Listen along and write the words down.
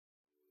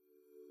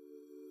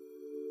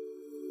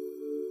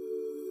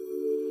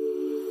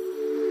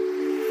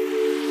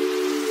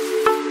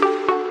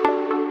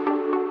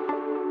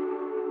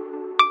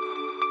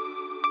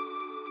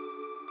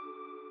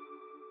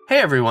Hey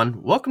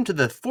everyone, welcome to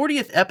the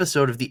 40th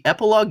episode of the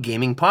Epilogue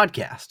Gaming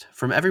Podcast.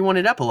 From everyone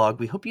at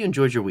Epilogue, we hope you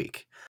enjoyed your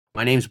week.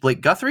 My name's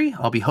Blake Guthrie,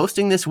 I'll be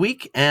hosting this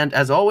week, and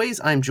as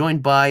always, I'm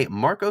joined by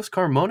Marcos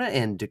Carmona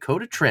and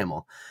Dakota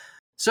Trammell.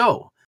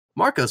 So,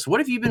 Marcos, what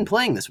have you been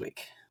playing this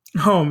week?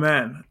 Oh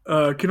man,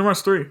 Kingdom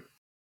Hearts 3.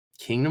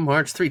 Kingdom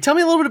Hearts 3. Tell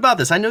me a little bit about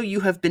this. I know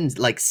you have been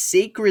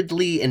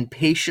sacredly and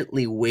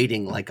patiently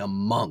waiting like a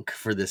monk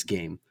for this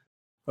game.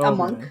 Oh, A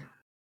monk? man.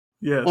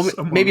 Yes.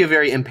 Well, maybe a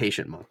very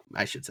impatient monk,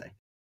 I should say.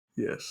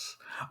 Yes.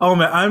 Oh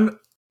man,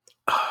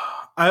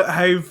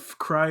 I've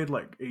cried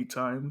like 8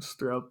 times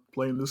throughout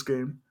playing this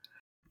game.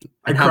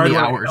 And how many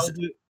hours?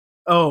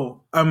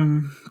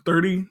 I'm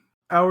 30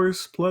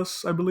 hours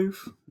plus, I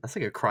believe. That's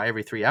like a cry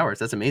every 3 hours.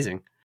 That's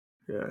amazing.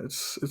 Yeah,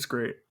 it's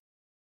great.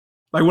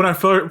 Like when I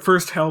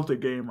first held the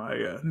game,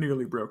 I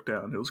nearly broke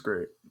down. It was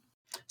great.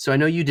 So I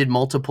know you did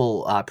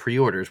multiple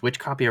pre-orders. Which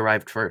copy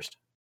arrived first?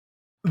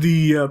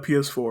 The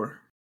PS4.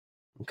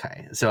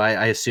 Okay, so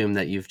I assume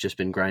that you've just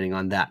been grinding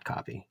on that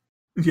copy.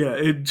 Yeah,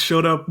 it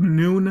showed up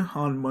noon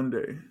on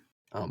Monday.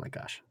 Oh my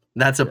gosh.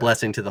 That's a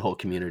blessing to the whole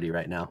community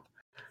right now.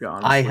 Yeah,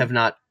 honestly. I have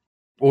not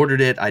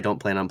ordered it. I don't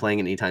plan on playing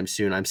it anytime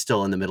soon. I'm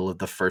still in the middle of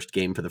the first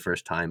game for the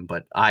first time,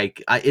 but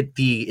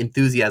the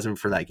enthusiasm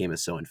for that game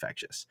is so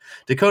infectious.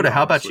 Dakota,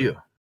 how about you?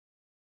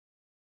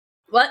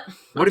 What?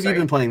 What have you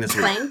been playing this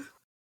week? Playing?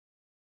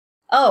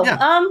 Oh,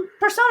 Yeah.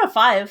 Persona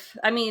 5.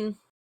 I mean,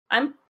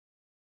 I'm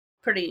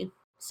pretty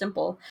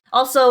simple.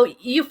 Also,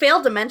 you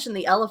failed to mention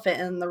the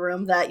elephant in the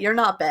room that you're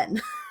not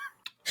Ben.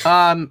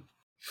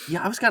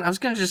 Yeah, I was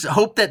gonna just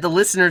hope that the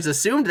listeners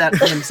assumed that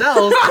for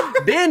themselves.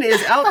 Ben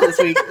is out this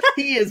week.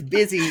 He is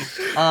busy.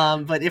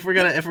 But if we're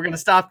gonna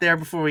stop there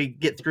before we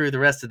get through the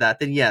rest of that,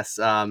 then yes,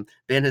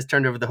 Ben has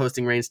turned over the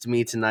hosting reins to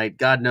me tonight.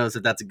 God knows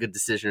if that's a good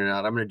decision or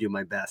not. I'm gonna do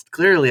my best.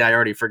 Clearly, I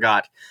already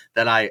forgot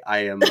that I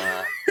am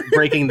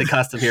breaking the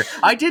custom here.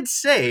 I did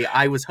say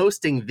I was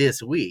hosting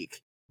this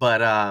week,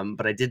 but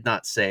I did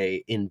not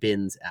say in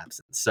Ben's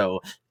absence. So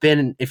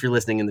Ben, if you're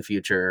listening in the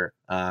future,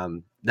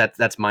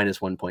 that's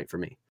minus 1 point for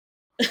me.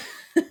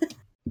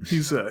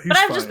 He's But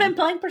I've fine. just been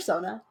playing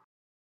Persona.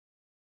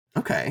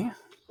 Okay.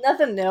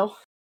 Nothing new.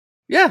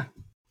 Yeah.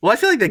 Well, I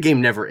feel like that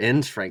game never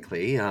ends,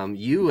 frankly.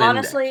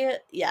 Honestly,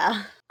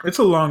 yeah. It's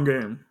a long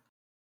game.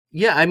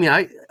 Yeah, I mean,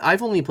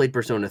 I've only played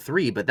Persona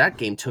 3, but that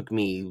game took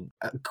me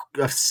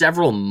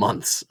several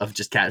months of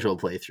just casual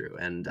playthrough,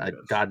 and Yes.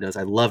 God knows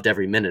I loved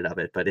every minute of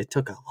it, but it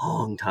took a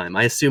long time.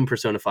 I assume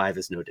Persona 5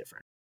 is no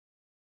different.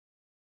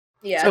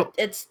 Yeah, So-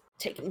 it's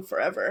taking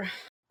forever.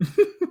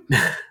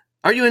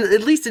 Are you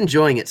at least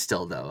enjoying it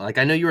still, though? Like,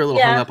 I know you were a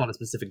little hung Yeah. up on a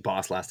specific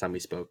boss last time we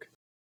spoke.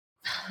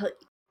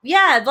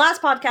 Yeah, the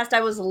last podcast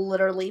I was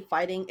literally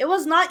fighting. It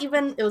was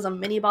a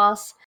mini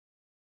boss.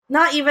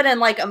 Not even in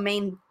like a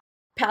main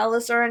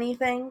palace or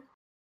anything.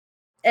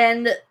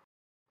 And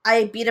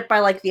I beat it by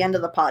like the end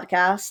of the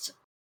podcast.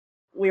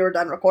 We were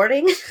done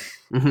recording.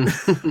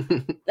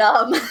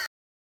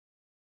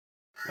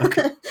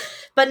 Okay.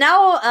 But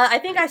now I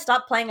think I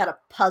stopped playing at a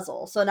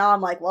puzzle. So now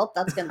I'm like, well,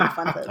 that's going to be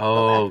fun to go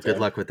Oh, back to. good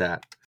luck with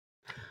that.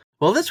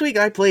 Well, this week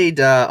I played,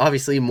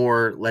 obviously,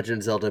 more Legend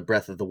of Zelda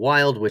Breath of the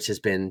Wild, which has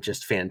been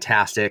just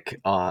fantastic.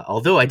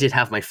 Although I did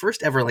have my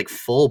first ever,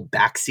 full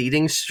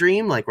backseating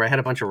stream, where I had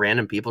a bunch of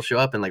random people show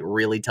up and,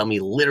 really tell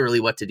me literally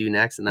what to do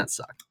next, and that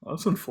sucked.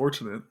 That's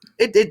unfortunate.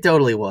 It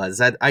totally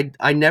was.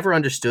 I never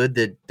understood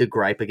the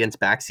gripe against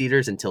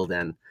backseaters until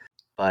then,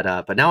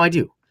 but now I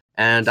do.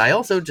 And I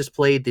also just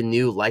played the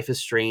new Life is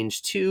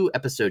Strange 2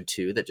 Episode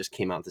 2 that just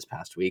came out this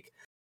past week.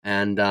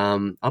 And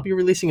I'll be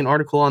releasing an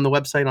article on the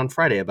website on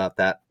Friday about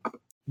that.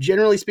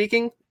 Generally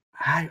speaking,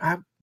 I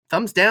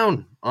thumbs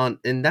down on,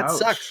 and that Ouch.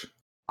 sucks.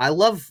 I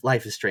love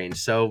Life is Strange,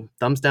 so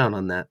thumbs down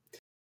on that.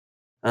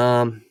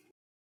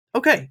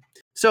 Okay,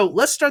 so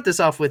let's start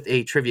this off with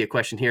a trivia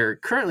question here.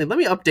 Currently, let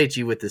me update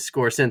you with the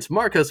score. Since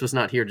Marcos was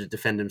not here to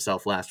defend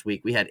himself last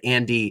week, we had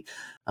Andy,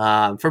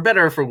 for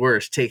better or for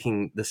worse,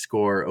 taking the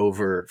score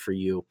over for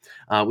you.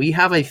 We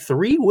have a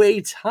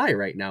 3-way tie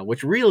right now,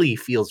 which really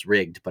feels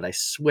rigged, but I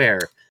swear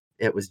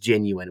it was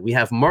genuine. We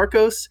have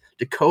Marcos,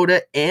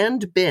 Dakota,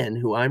 and Ben,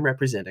 who I'm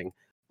representing,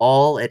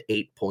 all at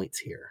 8 points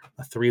here.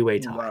 A 3-way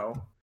tie.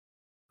 Wow.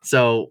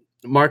 So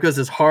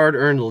Marcos'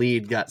 hard-earned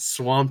lead got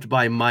swamped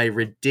by my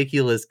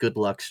ridiculous good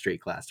luck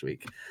streak last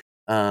week.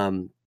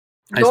 Your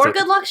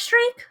good luck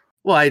streak?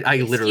 Well, I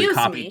literally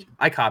Excuse me.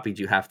 copied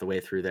you half the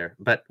way through there,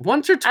 but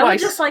once or I would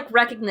twice. just like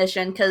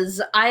recognition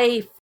because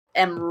I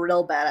am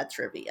real bad at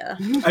trivia.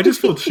 I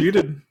just feel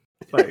cheated.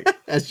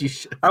 As you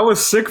should. I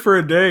was sick for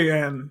a day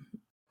and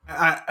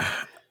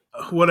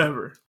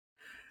whatever.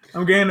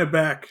 I'm getting it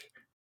back.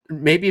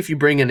 Maybe if you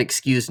bring an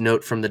excuse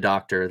note from the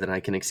doctor, then I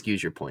can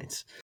excuse your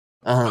points.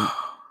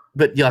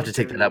 But you'll have to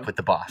take that up with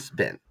the boss,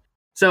 Ben.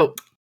 So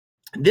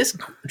this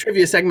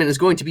trivia segment is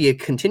going to be a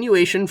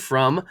continuation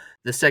from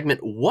the segment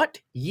What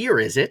Year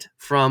Is It?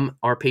 From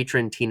our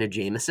patron Tina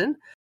Jameson.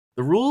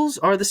 The rules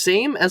are the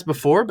same as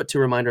before, but to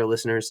remind our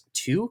listeners,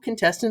 2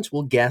 contestants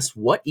will guess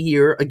what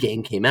year a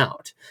game came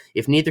out.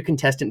 If neither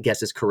contestant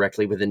guesses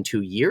correctly within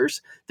 2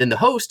 years, then the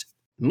host,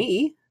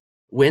 me,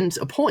 wins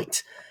a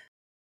point.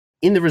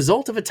 In the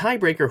result of a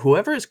tiebreaker,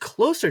 whoever is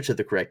closer to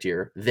the correct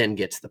year then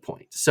gets the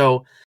point.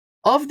 So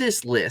of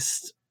this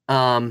list,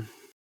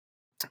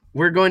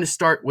 we're going to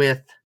start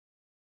with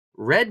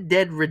Red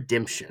Dead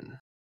Redemption,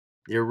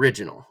 the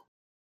original.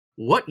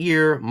 What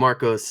year,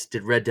 Marcos,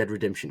 did Red Dead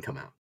Redemption come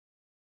out?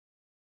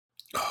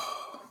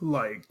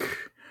 Like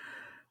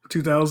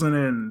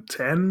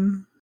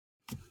 2010?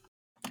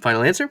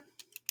 Final answer?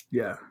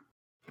 Yeah.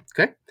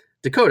 Okay.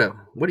 Dakota,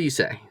 what do you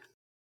say?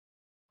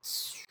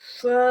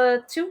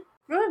 29?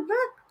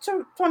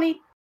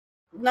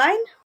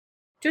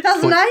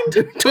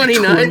 2009?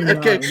 29?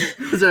 Okay.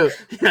 29. So,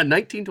 yeah,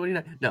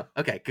 1929. No.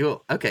 Okay,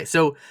 cool. Okay,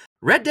 so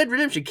Red Dead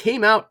Redemption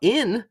came out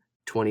in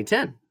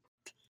 2010.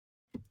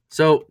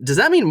 So, does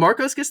that mean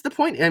Marcos gets the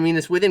point? I mean,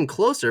 it's within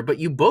closer, but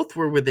you both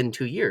were within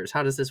 2 years.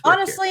 How does this work?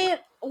 Honestly,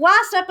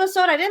 last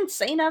episode I didn't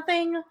say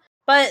nothing,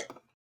 but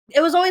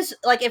it was always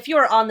like if you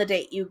were on the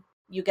date, you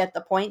get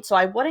the point, so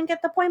I wouldn't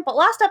get the point. But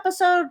last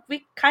episode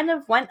we kind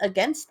of went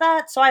against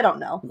that, so I don't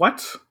know.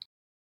 What?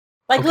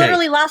 Like Okay.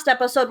 literally last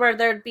episode where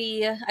there'd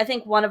be, I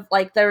think one of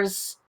like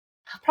there's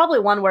probably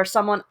one where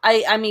someone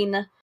I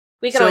mean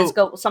we could So- always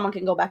go. Someone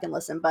can go back and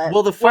listen, but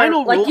Well, the where,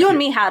 final like rule you and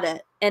here- me had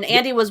it, and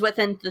Andy was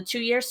within the 2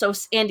 years, so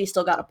Andy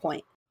still got a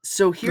point,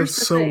 So here's That's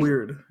the so thing.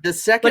 weird. The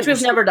second, which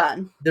we've never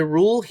done. the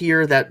rule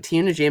here that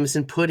Tina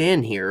Jameson put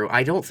in here,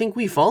 I don't think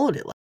we followed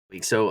it last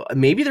week. So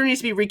maybe there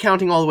needs to be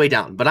recounting all the way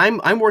down. But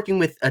I'm working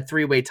with a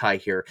 3-way tie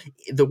here.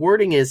 The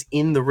wording is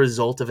in the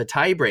result of a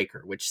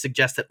tiebreaker, which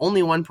suggests that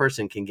only one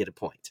person can get a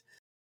point.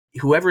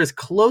 Whoever is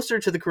closer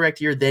to the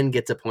correct year then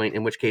gets a point,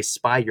 in which case,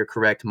 Spy, you're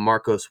correct.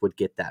 Marcos would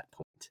get that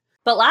point.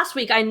 But last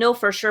week I know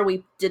for sure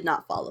we did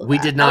not follow. We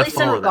that. did not At least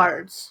follow in that.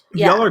 regards.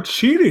 Yeah. Y'all are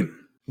cheating.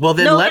 Well,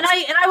 then No, let's...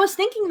 and I was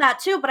thinking that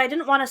too, but I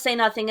didn't want to say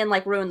nothing and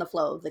like ruin the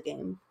flow of the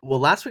game. Well,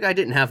 last week I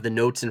didn't have the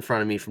notes in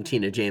front of me from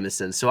Tina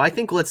Jameson, so I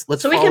think let's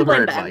So we follow can her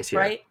blame Ben, advice here.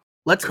 right?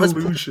 Let's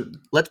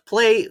Collusion. let's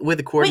play with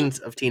accordance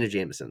of Tina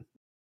Jameson.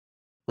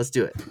 Let's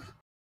do it.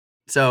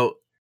 So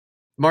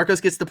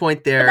Marcos gets the point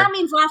But there. that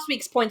means last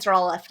week's points are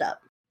all left up.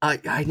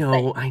 I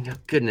know.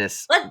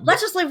 Goodness.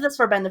 Let's just leave this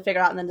for Ben to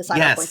figure out and then decide.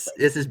 our points Yes,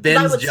 later. this is I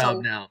Ben's would job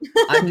so- now.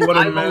 What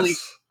a I'm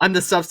mess. I'm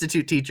the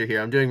substitute teacher here.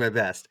 I'm doing my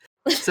best.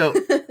 So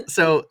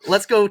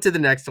let's go to the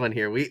next one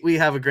here. We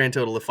have a grand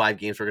total of 5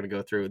 games we're going to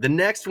go through. The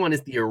next one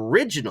is the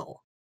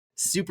original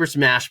Super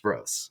Smash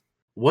Bros.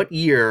 What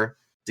year,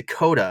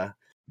 Dakota,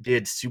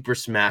 did Super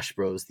Smash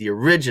Bros. The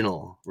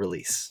original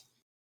release?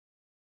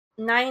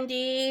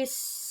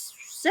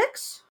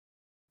 96?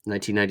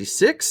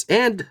 1996.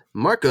 And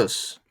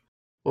Marcos,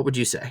 what would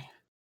you say?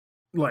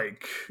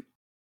 Like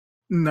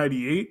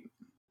 98?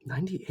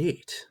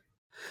 98.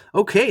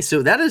 Okay,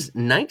 so that is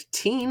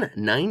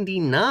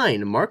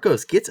 1999.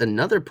 Marcos gets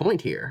another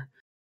point here.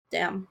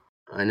 Damn.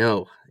 I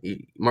know,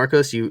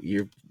 Marcos.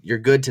 You're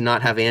good to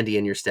not have Andy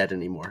in your stead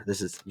anymore.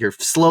 You're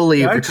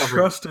slowly I recovering.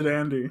 trusted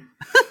Andy.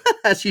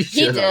 As you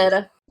He should have.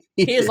 did.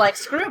 He He was did. like,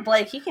 screw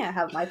Blake, he can't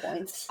have my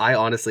points. I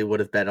honestly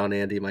would have bet on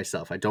Andy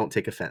myself. I don't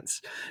take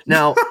offense.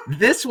 Now,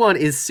 this one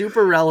is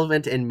super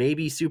relevant and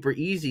maybe super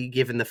easy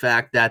given the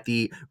fact that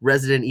the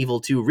Resident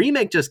Evil 2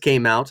 remake just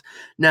came out.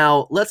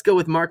 Now, let's go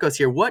with Marcos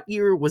here. What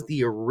year was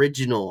the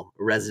original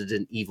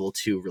Resident Evil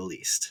 2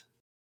 released?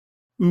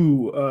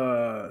 Ooh,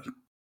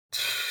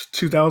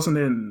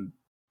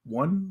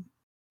 2001?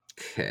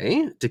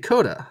 Okay,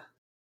 Dakota.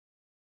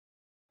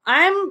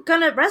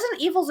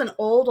 Resident Evil's an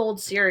old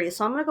series,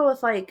 so I'm gonna go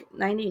with like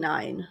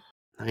 99.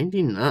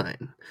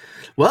 99.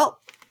 Well,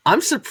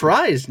 I'm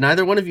surprised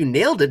neither one of you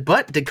nailed it,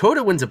 but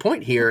Dakota wins a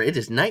point here. It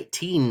is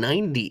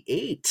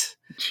 1998.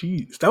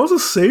 Jeez, that was the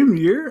same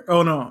year?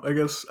 Oh no, I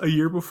guess a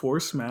year before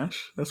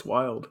Smash. That's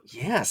wild.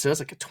 Yeah, so it's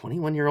like a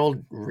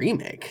 21-year-old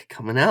remake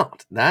coming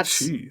out.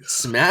 That's Jeez.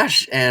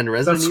 Smash and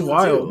Resident That's Evil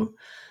wild. 2.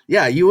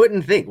 Yeah, you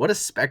wouldn't think. What a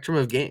spectrum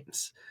of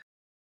games.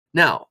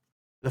 Now,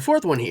 the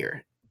fourth one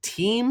here,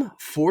 Team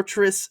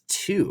Fortress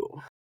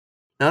 2.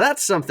 Now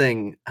that's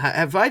something.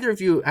 Have either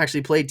of you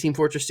actually played Team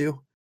Fortress 2?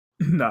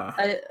 Nah.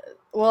 I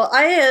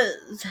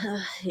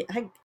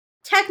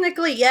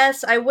technically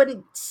yes. I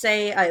wouldn't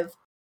say I've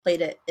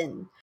played it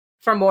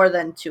for more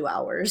than 2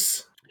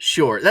 hours.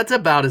 Sure, that's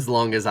about as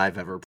long as I've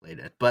ever played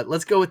it. But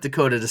let's go with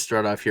Dakota to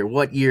start off here.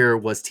 What year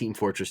was Team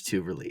Fortress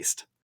 2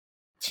 released?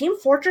 Team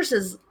Fortress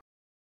is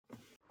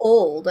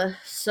old,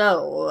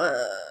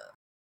 so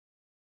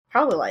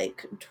probably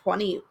like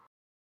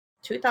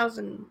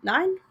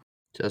 2009.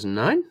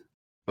 2009?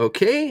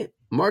 Okay,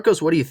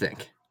 Marcos, what do you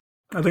think?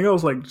 I think I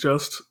was like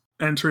just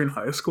entering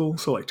high school,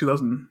 so like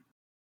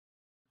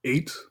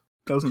 2008,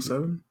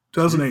 2007,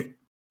 2008.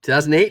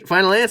 2008,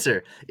 final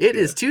answer. It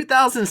is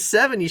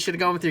 2007. You should have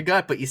gone with your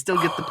gut, but you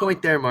still get the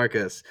point there,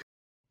 Marcus.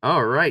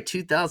 All right,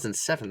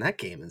 2007. That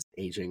game is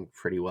aging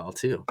pretty well,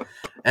 too.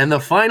 And the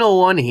final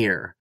one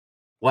here.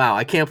 Wow,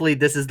 I can't believe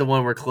this is the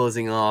one we're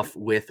closing off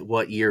with.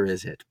 What year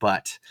is it?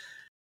 But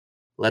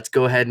let's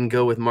go ahead and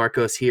go with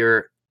Marcos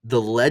here.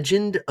 The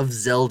Legend of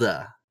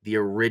Zelda, the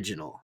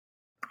original.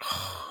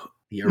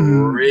 The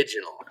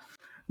original.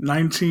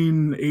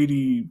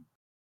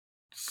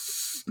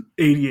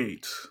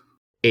 1988.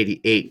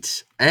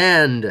 88.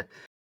 And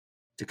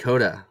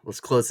Dakota, let's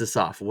close this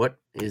off. What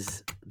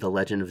is The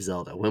Legend of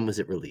Zelda? When was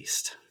it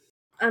released?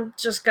 I'm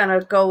just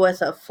gonna go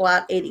with a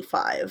flat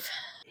 85.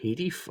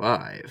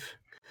 85.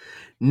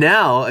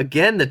 Now,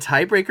 again, the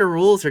tiebreaker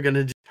rules are going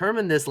to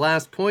determine this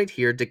last point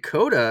here.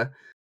 Dakota,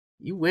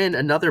 you win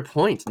another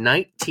point,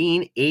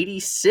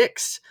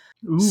 1986.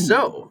 Ooh.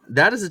 So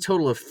that is a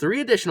total of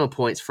 3 additional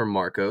points for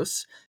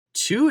Marcos,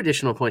 2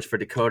 additional points for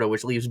Dakota,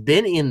 which leaves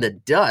Ben in the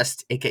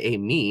dust, aka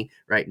me,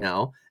 right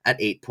now at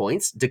 8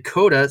 points.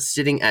 Dakota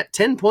sitting at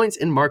 10 points,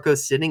 and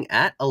Marcos sitting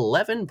at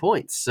 11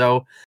 points.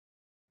 So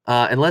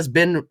unless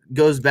Ben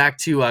goes back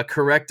to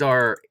correct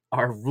our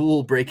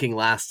rule breaking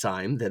last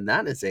time, then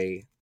that is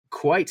a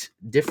quite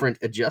different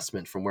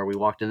adjustment from where we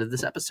walked into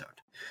this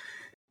episode.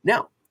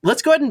 Now,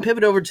 let's go ahead and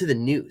pivot over to the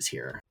news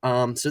here.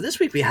 So this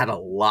week we had a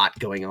lot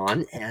going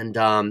on, and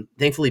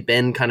thankfully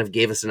Ben kind of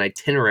gave us an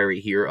itinerary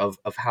here of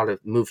how to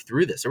move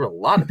through this. There were a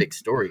lot of big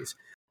stories.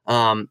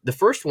 The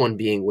first one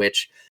being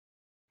which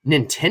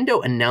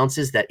Nintendo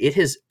announces that it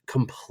has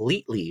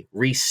completely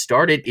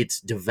restarted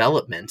its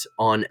development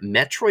on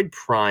Metroid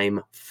Prime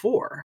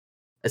 4,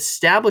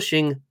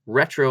 establishing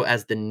Retro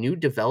as the new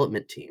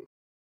development team.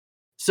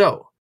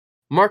 So,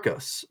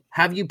 Marcos,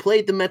 have you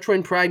played the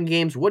Metroid Prime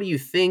games? What do you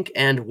think?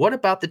 And what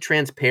about the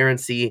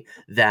transparency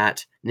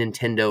that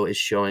Nintendo is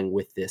showing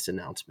with this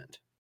announcement?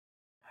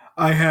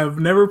 I have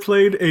never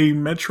played a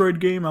Metroid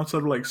game outside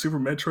of like Super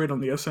Metroid on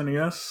the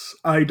SNES.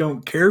 I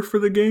don't care for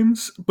the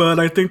games, but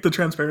I think the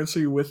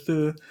transparency with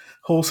the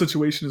whole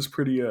situation is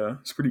pretty good.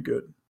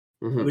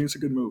 Mm-hmm. I think it's a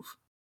good move.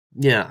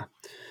 Yeah.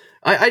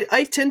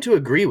 I tend to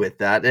agree with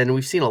that, and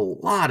we've seen a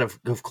lot of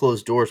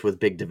closed doors with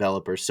big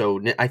developers, so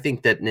I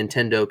think that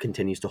Nintendo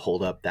continues to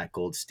hold up that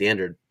gold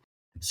standard.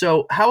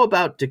 So how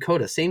about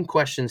Dakota? Same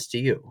questions to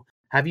you.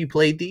 Have you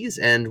played these,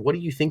 and what do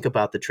you think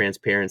about the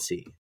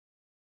transparency?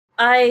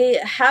 I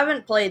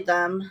haven't played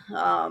them.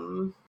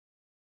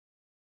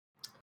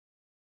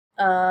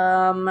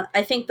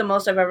 I think the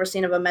most I've ever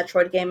seen of a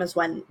Metroid game is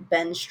when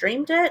Ben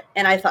streamed it,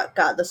 and I thought,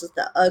 God, this is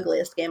the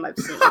ugliest game I've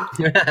seen.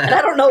 And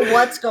I don't know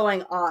what's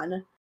going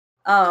on.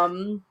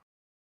 Well,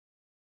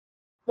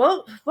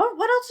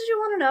 what else did you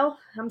want to know?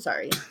 I'm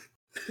sorry.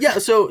 Yeah,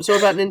 so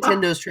about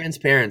Nintendo's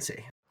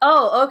transparency.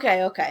 Oh,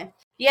 okay.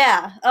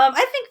 Yeah.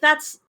 I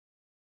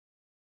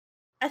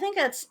think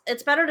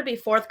it's better to be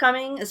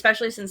forthcoming,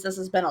 especially since this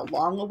has been a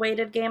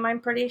long-awaited game, I'm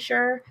pretty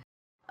sure.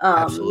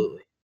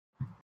 Absolutely.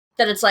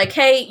 That it's like,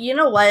 hey, you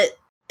know what?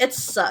 It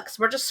sucks.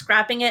 We're just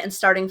scrapping it and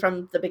starting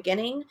from the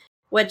beginning,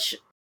 which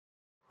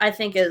I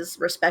think is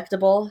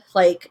respectable.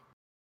 Like,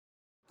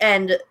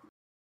 and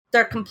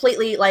they're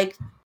completely like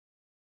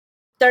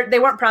they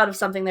weren't proud of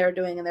something they were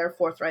doing, and they were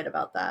forthright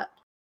about that.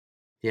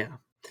 Yeah.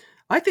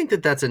 I think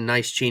that that's a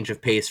nice change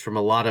of pace from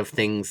a lot of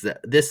things that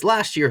this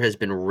last year has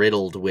been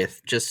riddled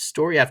with, just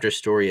story after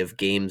story of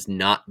games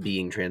not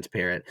being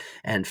transparent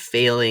and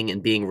failing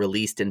and being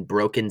released in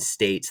broken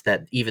states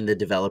that even the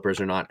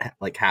developers are not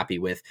like happy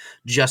with,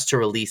 just to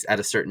release at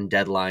a certain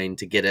deadline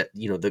to get it,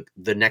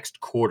 the next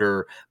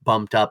quarter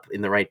bumped up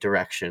in the right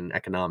direction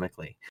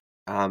economically.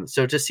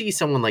 So to see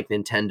someone like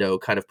Nintendo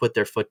kind of put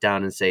their foot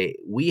down and say,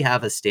 we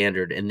have a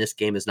standard and this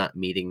game is not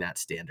meeting that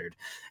standard.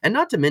 And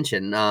not to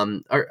mention,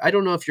 I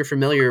don't know if you're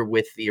familiar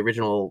with the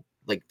original,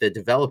 like the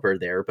developer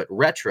there, but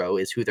Retro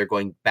is who they're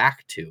going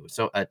back to.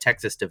 So a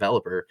Texas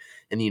developer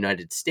in the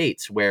United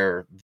States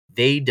where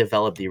they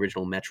developed the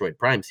original Metroid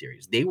Prime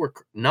series. They were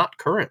not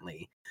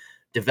currently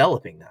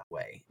developing that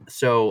way.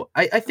 So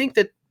I think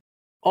that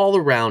all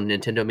around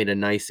Nintendo made a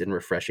nice and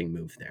refreshing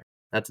move there.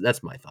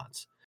 That's my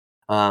thoughts.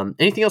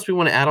 Anything else we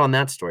want to add on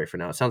that story for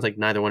now? It sounds like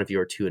neither one of you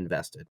are too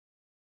invested.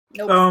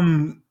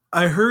 Nope.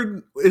 I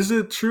heard, is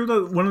it true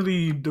that one of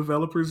the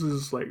developers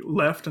is like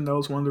left and that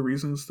was one of the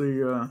reasons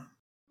they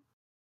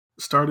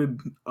started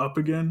up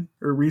again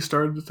or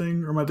restarted the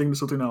thing? Or am I thinking of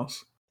something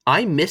else?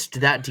 I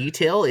missed that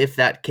detail if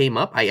that came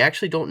up. I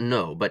actually don't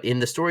know, but in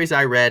the stories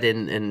I read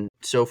and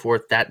so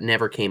forth, that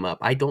never came up.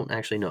 I don't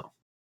actually know.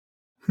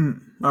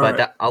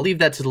 I'll leave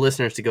that to the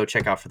listeners to go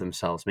check out for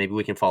themselves. Maybe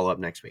we can follow up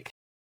next week.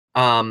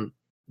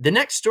 The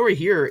next story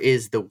here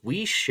is the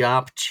Wii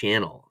Shop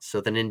channel.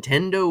 So the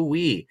Nintendo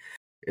Wii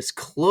is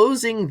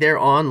closing their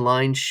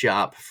online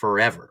shop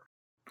forever.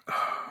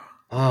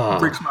 It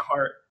breaks my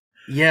heart.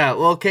 Yeah,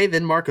 well, okay,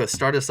 then Marcos,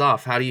 start us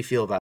off. How do you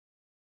feel about it?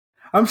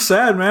 I'm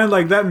sad, man.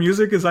 Like, that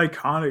music is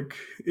iconic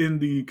in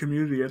the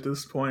community at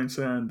this point,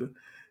 and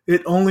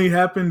it only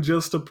happened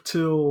just up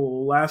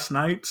till last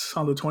night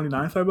on the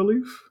 29th, I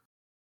believe.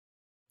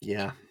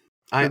 Yeah.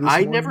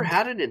 I never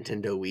had a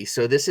Nintendo Wii,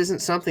 so this isn't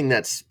something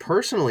that's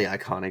personally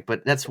iconic,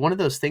 but that's one of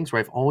those things where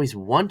I've always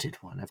wanted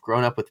one. I've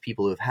grown up with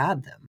people who have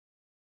had them.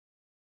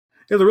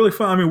 Yeah, they're really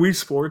fun. I mean, Wii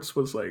Sports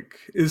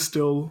is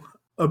still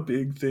a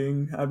big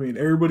thing. I mean,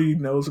 everybody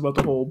knows about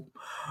the whole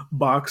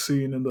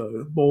boxing and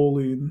the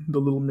bowling, the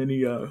little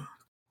mini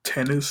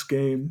tennis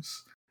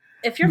games.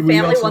 If your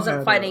family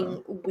wasn't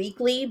fighting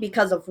weekly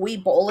because of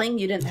Wii bowling,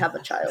 you didn't have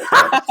a childhood.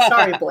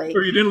 Sorry, Blake.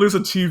 Or you didn't lose a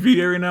TV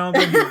every now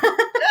and then.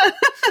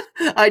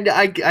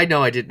 I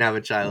know I didn't have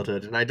a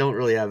childhood, and I don't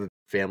really have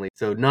family,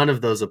 so none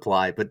of those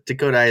apply. But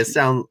Dakota, it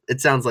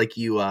sounds like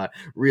you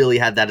really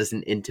had that as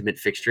an intimate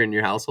fixture in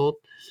your household.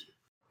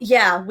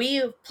 Yeah,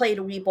 we played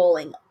Wii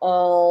bowling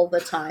all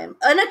the time.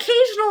 And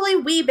occasionally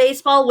Wii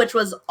baseball, which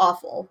was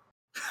awful.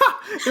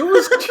 It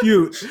was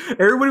cute.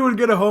 Everybody would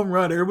get a home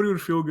run. Everybody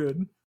would feel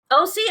good.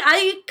 Oh, see,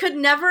 I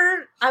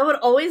would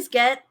always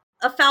get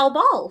a foul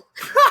ball.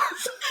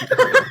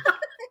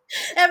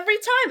 Every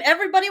time.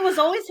 Everybody was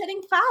always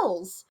hitting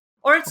fouls.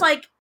 Or it's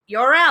like,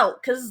 you're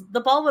out, because the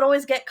ball would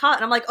always get caught.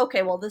 And I'm like,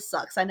 okay, well, this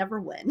sucks. I never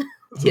win.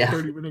 It's a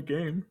 30-minute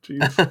game.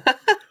 Jeez.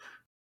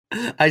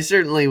 I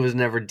certainly was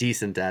never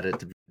decent at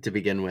it to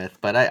begin with,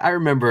 but I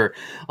remember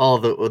all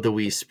the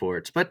Wii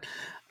Sports. But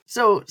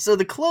so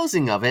the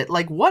closing of it,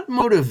 like, what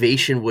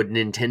motivation would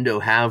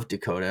Nintendo have,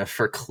 Dakota,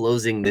 for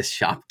closing this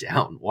shop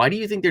down? Why do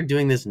you think they're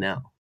doing this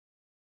now?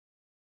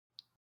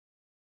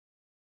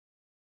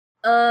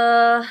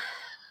 I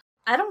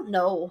don't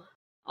know,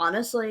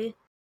 honestly.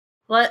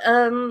 But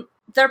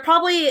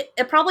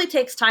it probably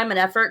takes time and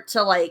effort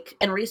to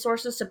and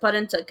resources to put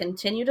in to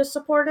continue to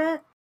support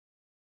it.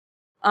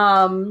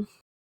 And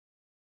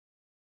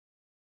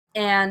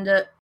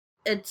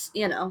it's,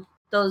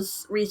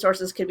 those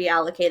resources could be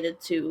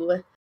allocated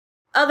to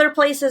other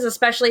places,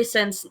 especially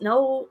since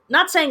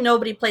not saying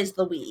nobody plays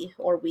the Wii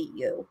or Wii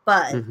U,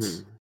 but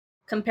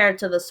compared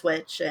to the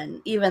Switch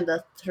and even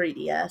the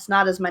 3DS,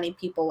 not as many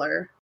people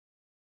are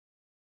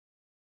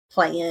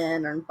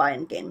playing or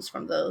buying games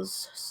from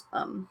those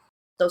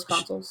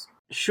consoles.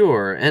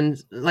 Sure.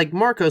 And like,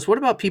 Marcos, what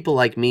about people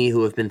like me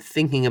who have been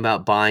thinking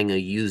about buying a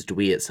used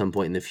Wii at some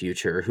point in the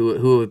future,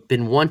 who have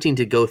been wanting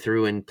to go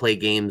through and play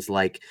games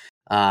like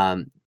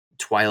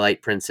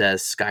Twilight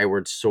Princess,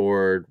 Skyward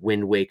Sword,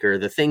 Wind Waker,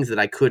 the things that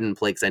I couldn't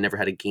play because I never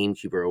had a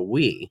GameCube or a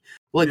Wii?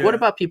 Well, what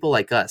about people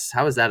like us?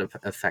 How does that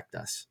affect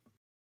us?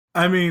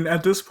 I mean,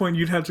 at this point,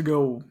 you'd have to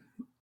go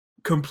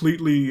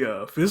completely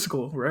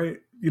physical, right?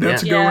 You'd have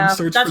to go and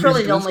search for that's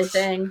really the discs. only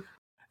thing.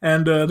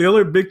 And the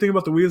other big thing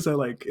about the Wii is that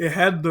it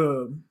had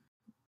the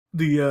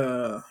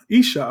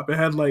eShop. It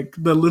had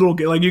the little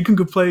game. You can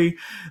go play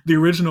the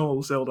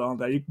original Zelda on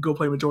that. You can go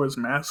play Majora's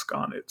Mask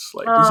on it.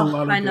 There's a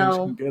lot of games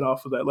you can get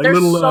off of that. There's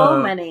little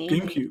so many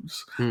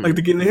GameCubes.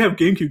 They have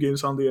GameCube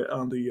games on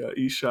the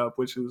eShop,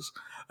 which is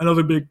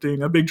another big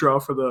thing, a big draw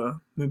for the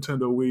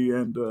Nintendo Wii,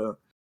 and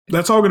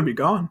that's all going to be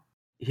gone.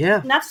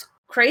 Yeah, and that's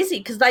crazy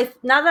because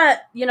now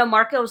that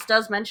Marcos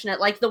does mention it,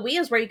 the Wii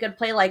is where you could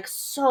play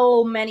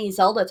so many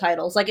Zelda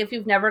titles. If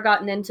you've never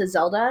gotten into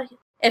Zelda,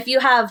 if you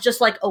have just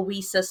a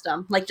Wii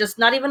system, just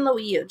not even the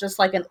Wii U, just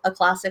a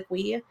classic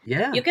Wii,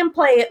 you can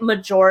play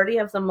majority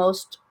of the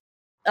most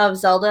of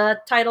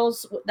Zelda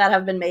titles that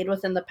have been made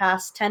within the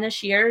past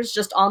 10-ish years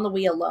just on the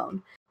Wii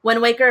alone.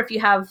 Wind Waker, if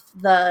you have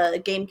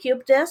the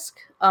GameCube disc,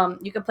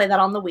 you can play that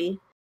on the Wii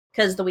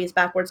because the Wii is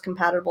backwards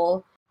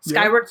compatible.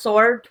 Skyward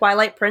Sword,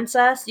 Twilight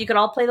Princess, you could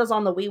all play those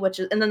on the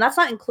Wii, and then that's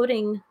not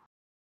including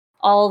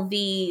all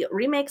the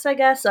remakes, I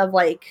guess, of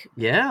the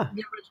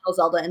original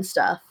Zelda and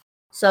stuff.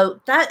 So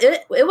that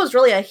it was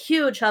really a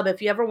huge hub. If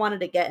you ever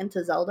wanted to get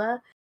into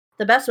Zelda,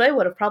 the best way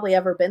would have probably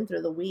ever been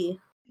through the Wii.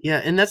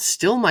 Yeah, and that's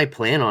still my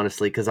plan,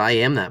 honestly, because I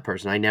am that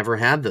person. I never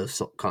had those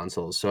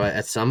consoles, so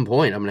at some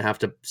point I'm going to have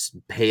to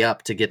pay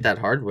up to get that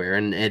hardware.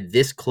 And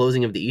this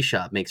closing of the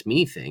eShop makes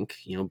me think,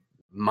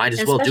 might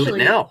as well do it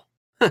now.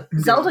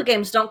 Zelda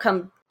games don't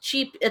come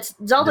cheap. It's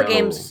Zelda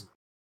games,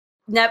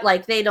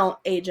 they don't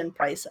age in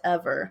price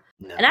ever.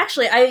 No. And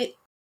actually,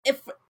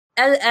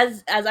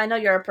 as I know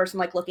you're a person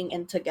looking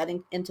into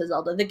getting into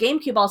Zelda, the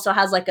GameCube also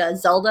has a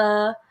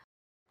Zelda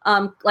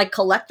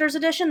collector's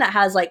edition that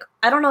has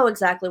I don't know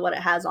exactly what it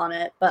has on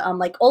it, but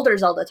older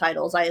Zelda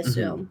titles, I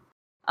assume.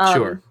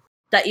 Sure.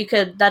 That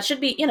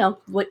should be,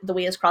 the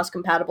Wii is cross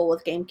compatible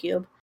with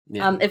GameCube.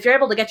 Yeah. If you're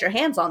able to get your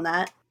hands on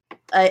that,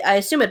 I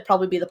assume it'd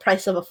probably be the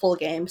price of a full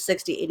game,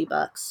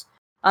 $60-$80.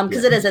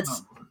 Because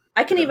it's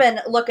I can even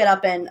look it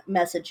up and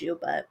message you,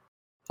 but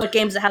what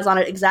games it has on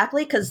it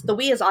exactly, because the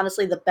Wii is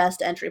honestly the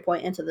best entry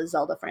point into the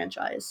Zelda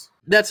franchise.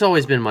 That's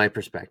always been my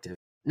perspective.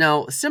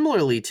 Now,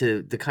 similarly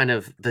to the kind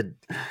of the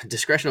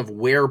discretion of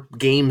where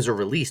games are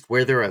released,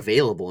 where they're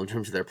available in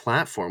terms of their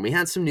platform, we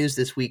had some news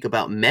this week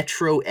about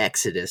Metro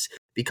Exodus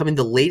becoming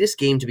the latest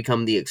game to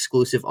become the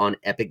exclusive on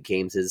Epic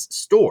Games'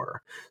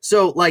 store.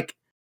 So,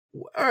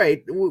 all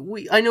right,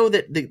 I know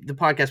that the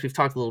podcast, we've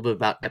talked a little bit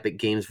about Epic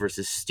Games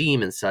versus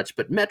Steam and such,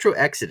 but Metro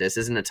Exodus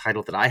isn't a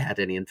title that I had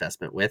any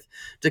investment with.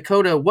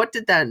 Dakota, what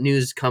did that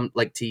news come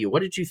to you?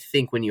 What did you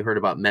think when you heard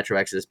about Metro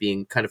Exodus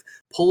being kind of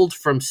pulled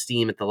from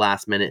Steam at the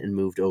last minute and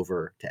moved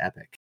over to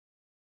Epic?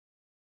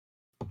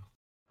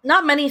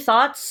 Not many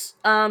thoughts.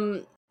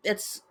 I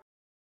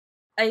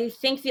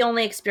think the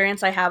only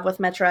experience I have with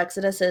Metro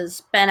Exodus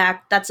is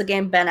that's a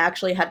game Ben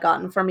actually had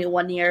gotten for me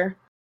one year.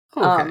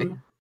 Okay.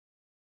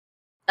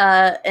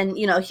 And and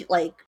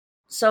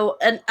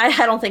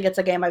I don't think it's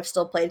a game I've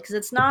still played because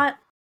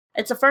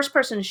it's a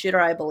first-person shooter,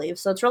 I believe,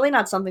 so it's really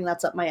not something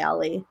that's up my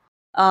alley,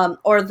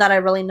 or that I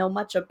really know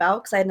much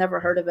about because I had never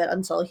heard of it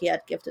until he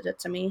had gifted it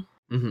to me.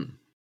 Mm-hmm.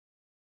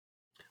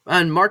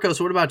 And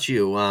Marcos, what about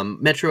you?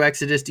 Metro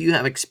Exodus, do you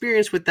have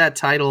experience with that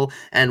title?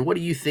 And what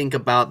do you think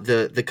about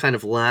the kind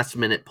of last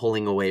minute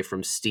pulling away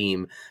from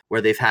Steam,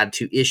 where they've had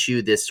to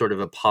issue this sort of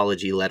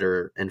apology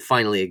letter and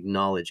finally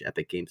acknowledge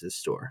Epic Games'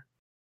 store?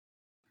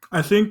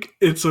 I think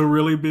it's a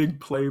really big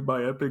play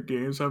by Epic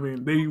Games. I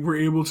mean, they were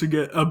able to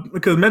get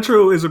because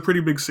Metro is a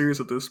pretty big series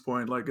at this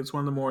point. Like, it's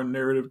one of the more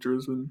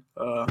narrative-driven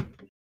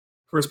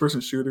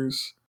first-person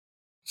shooters.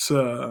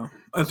 So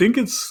I think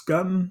it's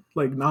gotten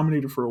like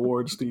nominated for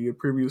awards, the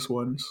previous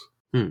ones.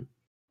 And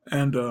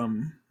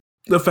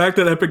the fact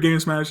that Epic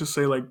Games managed to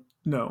say like,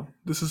 no,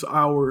 this is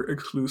our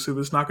exclusive.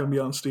 It's not going to be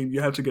on Steam.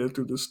 You have to get it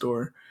through the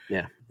store.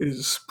 Yeah, it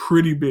is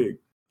pretty big.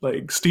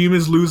 Like, Steam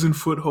is losing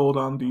foothold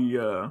on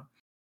the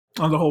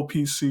whole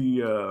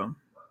PC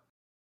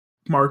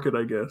market,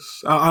 I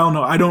guess. I don't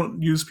know. I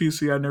don't use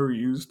PC. I never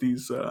use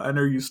these. I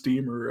never use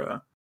Steam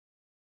or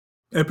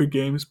Epic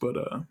Games, but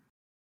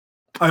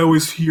I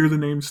always hear the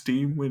name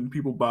Steam when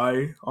people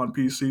buy on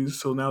PCs.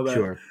 So now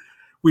that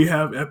we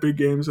have Epic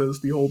Games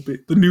as the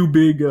new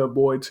big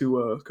boy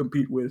to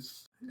compete with,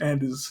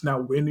 and is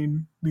now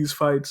winning these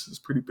fights, is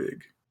pretty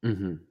big.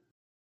 Mm-hmm.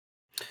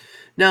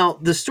 Now,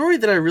 the story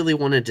that I really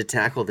wanted to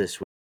tackle this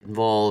week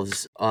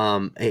involves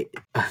a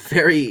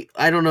very,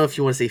 I don't know if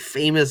you want to say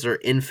famous or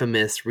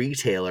infamous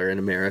retailer in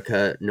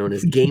America known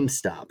as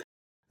GameStop.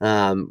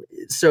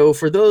 So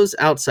for those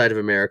outside of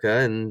America,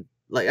 and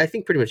like I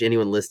think pretty much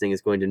anyone listening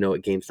is going to know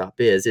what GameStop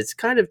is. It's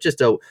kind of just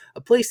a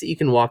place that you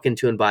can walk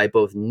into and buy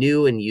both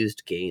new and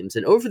used games.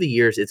 And over the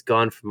years, it's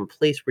gone from a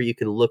place where you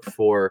can look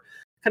for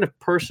kind of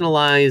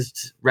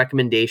personalized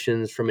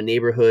recommendations from a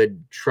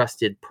neighborhood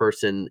trusted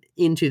person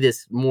into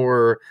this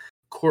more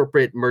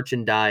corporate,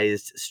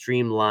 merchandised,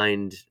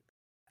 streamlined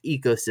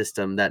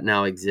ecosystem that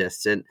now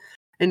exists. And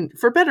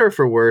for better or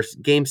for worse,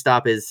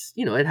 GameStop is,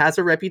 it has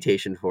a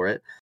reputation for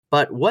it.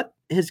 But what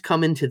has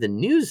come into the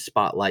news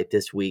spotlight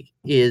this week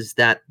is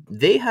that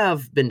they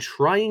have been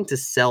trying to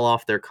sell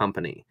off their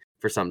company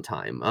for some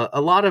time. A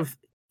lot of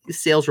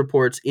sales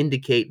reports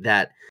indicate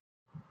that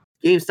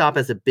GameStop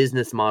as a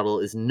business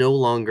model is no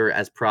longer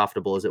as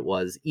profitable as it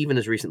was even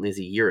as recently as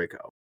a year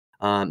ago.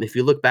 If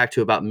you look back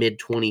to about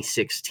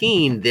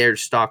mid-2016, their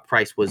stock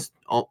price was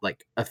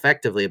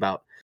effectively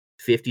about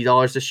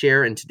 $50 a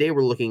share, and today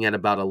we're looking at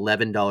about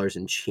 $11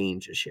 and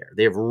change a share.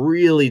 They have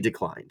really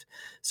declined.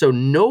 So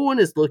no one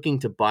is looking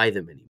to buy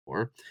them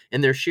anymore,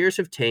 and their shares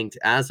have tanked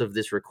as of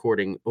this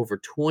recording over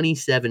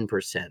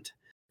 27%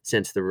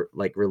 since the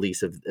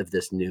release of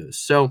this news.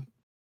 So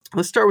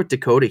let's start with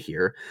Dakota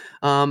here.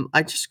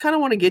 I just kind of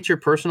want to get your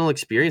personal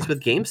experience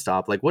with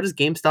GameStop. Like, what has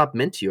GameStop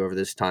meant to you over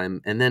this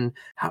time? And then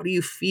how do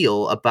you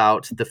feel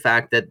about the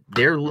fact that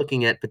they're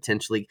looking at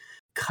potentially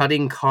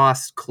cutting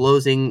costs,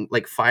 closing,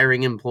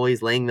 firing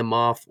employees, laying them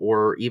off,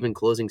 or even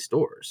closing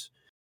stores?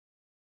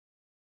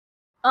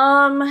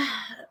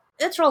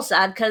 It's real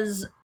sad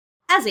because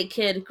as a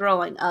kid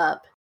growing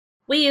up,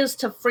 we used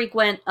to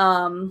frequent,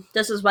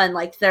 this is when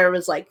there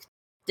was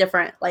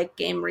different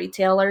game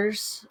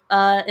retailers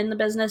in the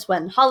business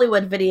when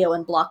Hollywood Video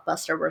and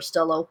Blockbuster were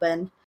still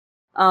open.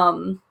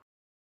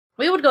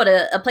 We would go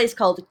to a place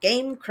called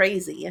Game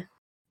Crazy.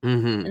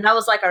 Mm-hmm. And that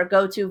was our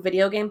go-to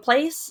video game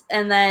place.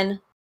 And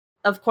then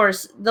of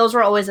course, those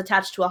were always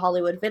attached to a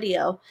Hollywood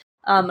Video.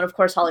 And of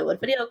course, Hollywood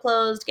Video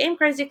closed. Game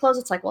Crazy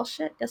closed. It's well,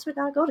 shit, guess we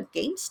gotta go to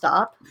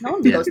GameStop. No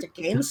one goes to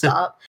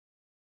GameStop.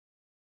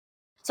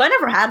 So I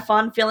never had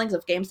fond feelings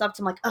of GameStop.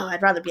 So I'm oh,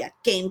 I'd rather be at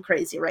Game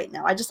Crazy right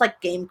now. I just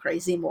like Game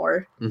Crazy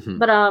more. Mm-hmm.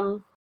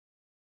 But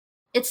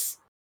it's,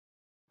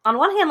 on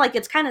one hand,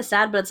 it's kind of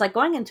sad, but it's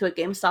going into a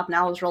GameStop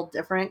now is real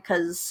different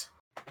because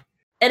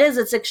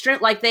it's extreme.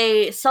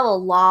 They sell a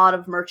lot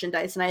of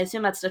merchandise, and I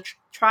assume that's to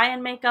try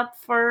and make up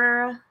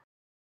for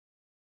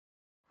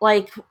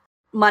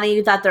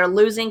money that they're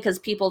losing because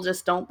people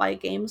just don't buy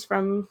games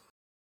from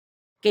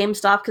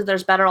GameStop because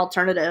there's better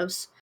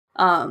alternatives.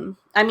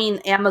 I mean,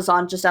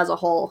 Amazon just as a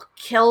whole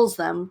kills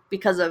them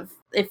because of,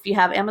 if you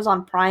have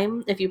Amazon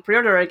Prime, if you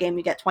pre-order a game,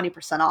 you get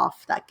 20%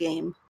 off that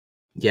game.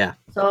 Yeah.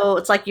 So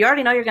it's you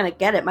already know you're going to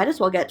get it. Might as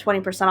well get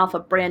 20% off a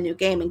brand new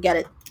game and get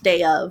it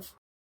day of.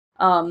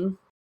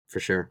 For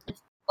sure.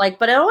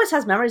 But it always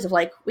has memories of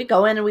we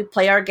go in and we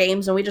play our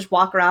games and we just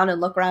walk around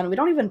and look around and we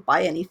don't even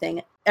buy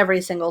anything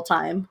every single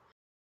time.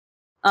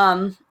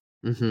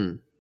 Mm-hmm.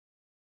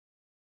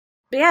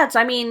 But yeah,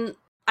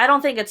 I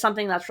don't think it's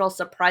something that's real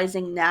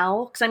surprising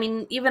now. Because,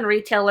 even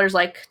retailers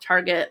like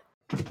Target,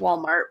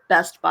 Walmart,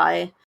 Best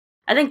Buy.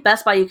 I think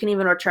Best Buy, you can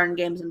even return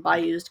games and buy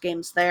used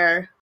games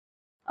there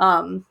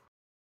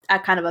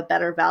at kind of a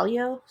better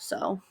value.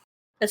 So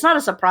it's not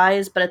a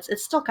surprise, but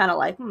it's still kind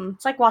of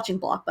it's like watching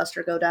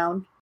Blockbuster go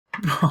down.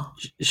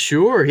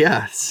 Sure,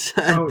 yes.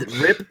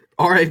 RIP,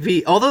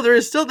 RIP. Although there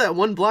is still that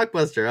one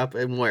Blockbuster up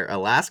in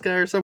Alaska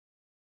or something.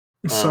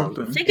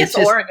 Something. I think it's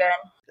Oregon.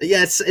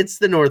 Yeah, it's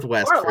the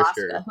Northwest or Alaska,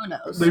 for sure. Who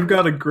knows? They've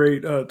got a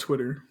great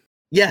Twitter.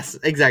 Yes,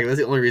 exactly. That's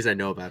the only reason I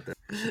know about that.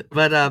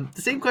 But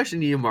the same question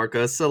to you,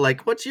 Marcos. So,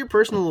 what's your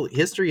personal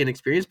history and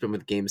experience been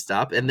with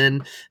GameStop? And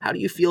then how do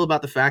you feel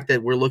about the fact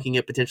that we're looking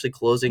at potentially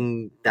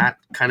closing that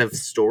kind of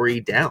story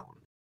down?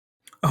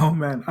 Oh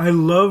man, I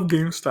love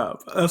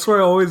GameStop. That's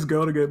where I always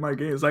go to get my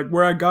games. Like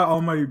where I got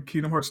all my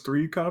Kingdom Hearts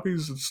 3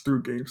 copies, it's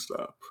through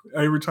GameStop.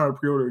 Every time I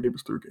pre-order a game,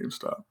 it's through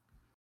GameStop.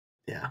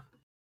 Yeah.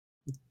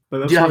 But Do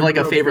that's you where have I like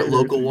a grew up favorite getting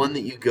local everything. one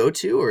that you go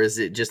to, or is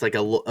it just like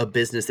a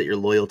business that you're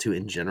loyal to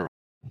in general?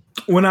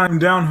 When I'm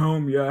down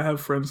home, yeah, I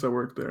have friends that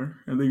work there,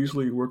 and they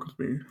usually work with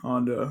me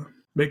on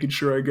making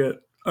sure I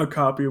get a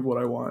copy of what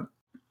I want.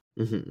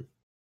 Mm-hmm.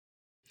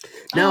 Oh,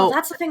 Now,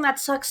 that's the thing that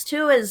sucks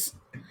too. Is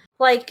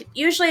like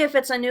usually if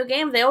it's a new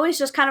game, they always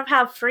just kind of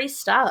have free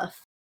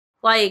stuff.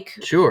 Like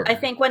sure. I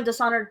think when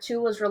Dishonored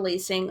 2 was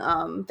releasing,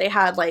 they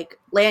had like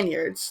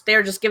lanyards. They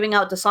were just giving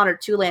out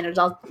Dishonored 2 lanyards.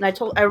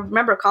 I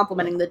remember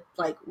complimenting the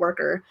like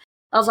worker.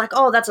 I was like,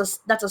 "Oh, that's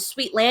a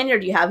sweet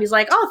lanyard you have." He's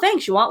like, "Oh,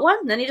 thanks. You want one?"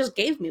 And then he just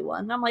gave me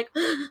one. And I'm like,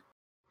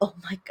 "Oh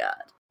my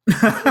god,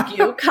 thank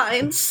you,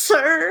 kind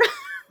sir."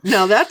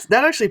 Now that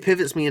actually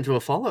pivots me into a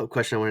follow-up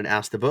question I wanted to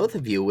ask the both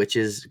of you, which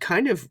is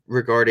kind of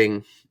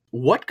regarding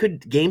what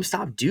could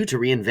GameStop do to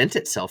reinvent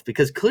itself?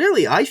 Because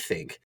clearly I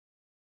think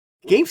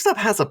GameStop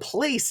has a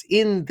place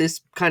in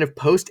this kind of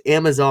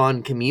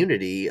post-Amazon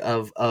community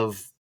of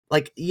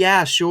like,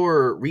 yeah,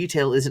 sure,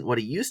 retail isn't what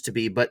it used to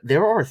be, but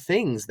there are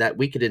things that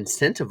we could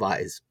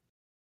incentivize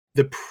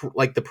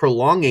the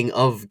prolonging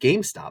of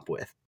GameStop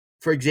with.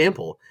 For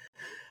example,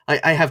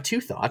 I have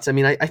two thoughts. I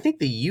mean, I think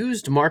the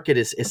used market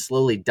is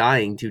slowly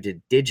dying due to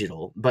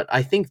digital, but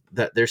I think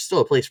that there's still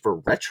a place for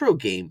retro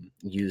game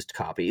used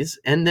copies.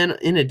 And then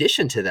in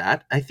addition to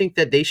that, I think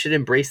that they should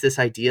embrace this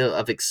idea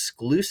of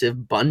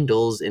exclusive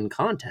bundles in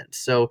content.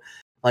 So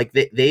like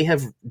they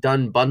have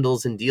done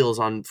bundles and deals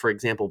on, for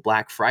example,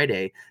 Black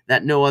Friday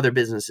that no other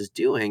business is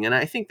doing. And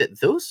I think that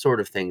those sort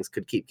of things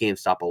could keep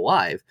GameStop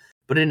alive.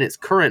 But in its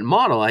current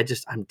model,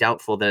 I'm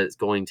doubtful that it's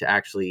going to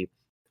actually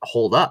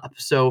hold up.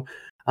 So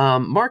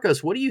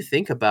Marcos, what do you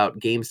think about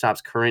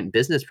GameStop's current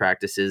business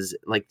practices?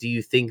 Like, do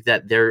you think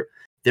that there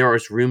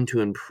is room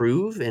to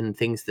improve and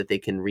things that they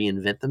can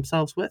reinvent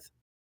themselves with?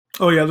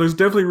 Oh yeah, there's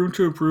definitely room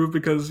to improve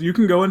because you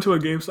can go into a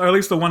GameStop, or at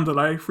least the one that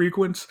I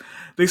frequent.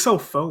 They sell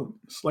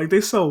phones, like they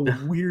sell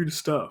weird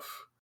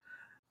stuff.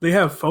 They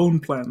have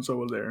phone plans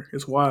over there.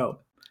 It's wild.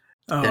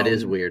 That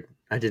is Um, weird.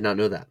 I did not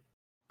know that.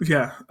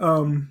 yeah,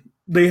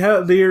 they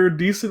are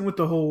decent with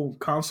the whole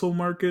console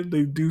market.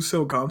 They do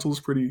sell consoles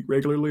pretty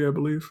regularly, I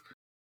believe.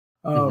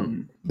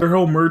 Mm-hmm. Their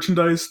whole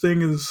merchandise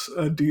thing is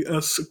a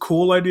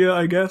cool idea,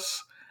 I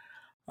guess.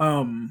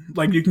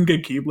 Like you can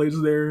get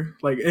Keyblades there.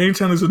 Like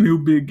anytime there's a new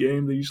big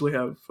game, they usually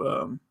have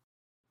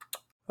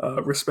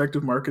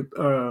respective market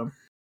uh,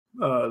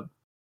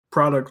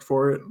 product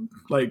for it.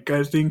 Like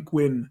I think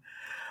when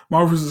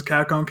Marvel vs.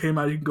 Capcom came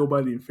out, you can go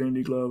buy the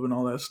Infinity Glove and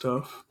all that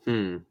stuff.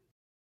 Hmm.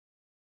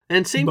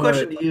 And same But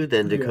question to you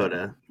then, yeah,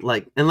 Dakota.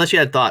 Like, unless you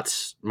had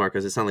thoughts,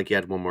 Marcos, it sounded like you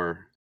had one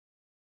more.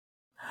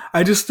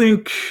 I just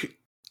think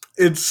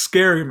it's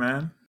scary,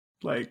 man.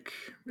 Like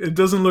it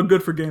doesn't look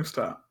good for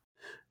GameStop.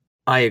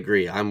 I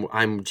agree.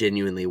 I'm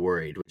genuinely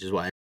worried, which is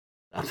why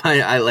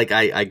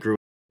I grew up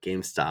at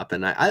GameStop,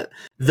 and I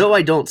though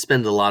I don't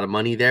spend a lot of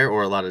money there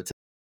or a lot of time,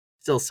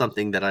 still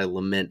something that I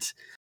lament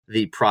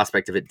the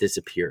prospect of it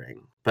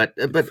disappearing. But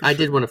I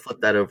did want to flip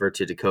that over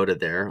to Dakota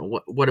there.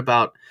 What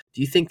about,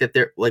 do you think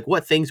that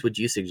what things would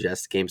you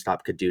suggest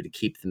GameStop could do to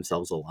keep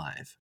themselves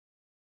alive?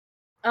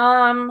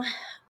 I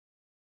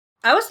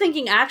was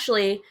thinking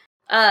actually,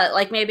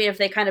 like maybe if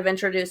they kind of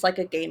introduce like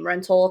a game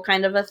rental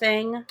kind of a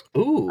thing.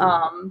 Ooh.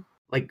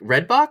 Like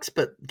Redbox,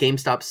 but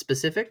GameStop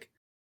specific?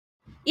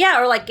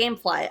 Yeah, or like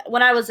GameFly.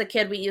 When I was a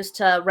kid, we used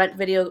to rent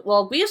video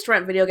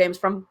games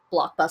from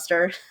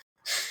Blockbuster.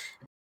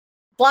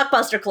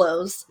 Blockbuster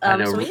closed. I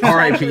know, So we used to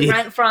actually R.I.P.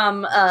 rent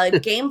from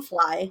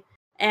GameFly.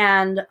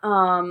 And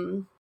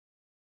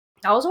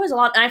that was always a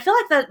lot. And I feel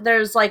like that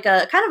there's like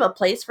a kind of a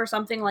place for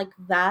something like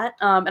that.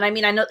 And I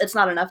mean, I know it's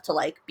not enough to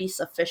like be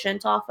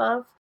sufficient off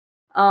of.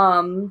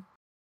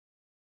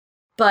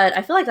 But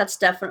I feel like that's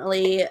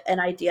definitely an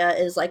idea,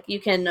 is like you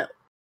can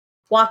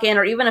walk in,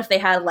 or even if they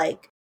had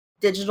like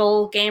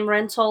digital game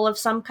rental of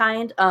some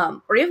kind,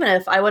 or even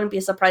if, I wouldn't be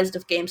surprised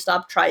if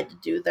GameStop tried to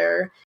do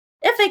their,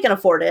 if they can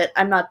afford it.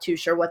 I'm not too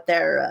sure what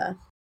their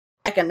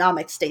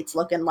economic state's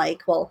looking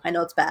like. Well, I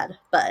know it's bad,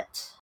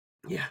 but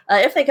yeah,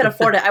 if they could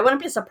afford it, I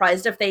wouldn't be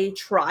surprised if they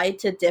tried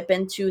to dip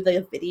into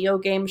the video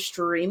game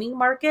streaming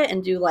market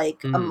and do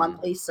like a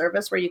monthly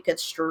service where you could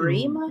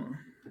stream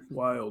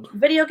wild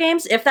video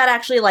games. If that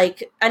actually,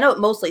 like, I know it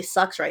mostly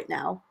sucks right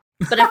now,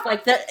 but if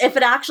like if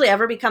it actually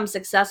ever becomes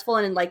successful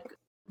and like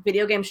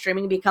video game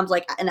streaming becomes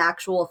like an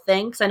actual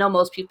thing, because I know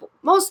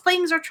most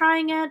things are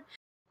trying it.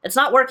 It's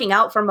not working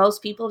out for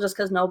most people just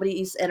because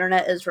nobody's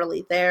internet is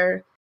really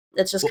there.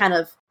 It's just kind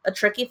of a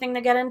tricky thing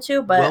to get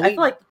into, but I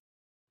feel like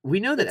we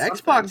know that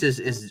Xbox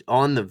is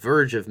on the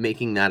verge of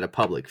making that a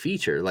public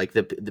feature. Like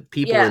the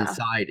people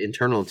inside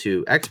internal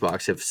to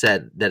Xbox have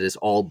said that is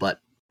all but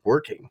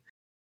working.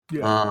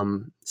 Yeah.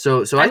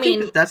 So I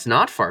think that's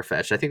not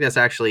far-fetched. I think that's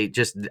actually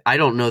just, I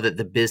don't know that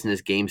the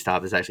business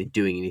GameStop is actually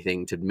doing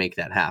anything to make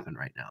that happen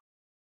right now.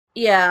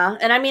 Yeah,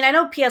 and I mean, I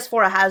know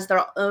PS4 has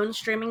their own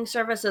streaming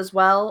service as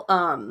well.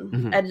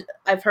 And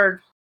I've heard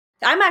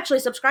I'm actually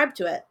subscribed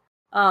to it.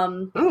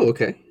 Oh,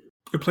 okay.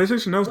 The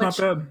PlayStation Now's not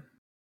bad.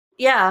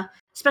 Yeah,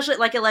 especially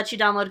like it lets you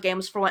download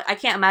games for what I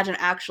can't imagine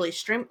actually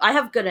stream. I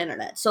have good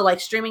internet, so like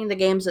streaming the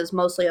games is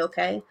mostly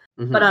okay.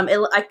 Mhm. But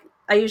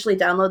I usually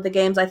download the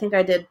games. I think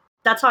I did.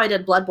 That's how I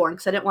did Bloodborne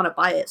because I didn't want to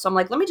buy it. So I'm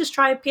like, let me just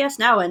try PS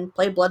Now and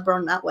play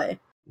Bloodborne that way.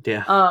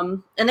 Yeah.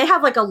 And they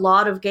have like a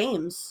lot of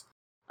games.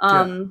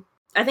 I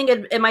think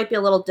it might be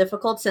a little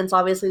difficult since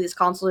obviously these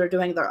consoles are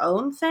doing their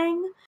own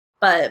thing.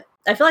 But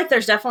I feel like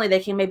there's definitely they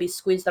can maybe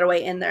squeeze their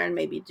way in there and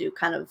maybe do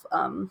kind of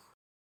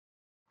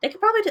they could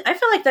probably do, I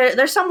feel like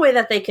there's some way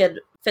that they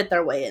could fit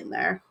their way in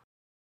there.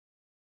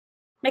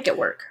 Make it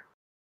work.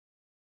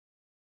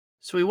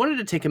 So we wanted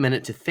to take a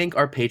minute to thank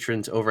our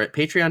patrons over at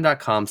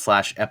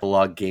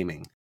patreon.com/epilogue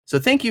gaming. So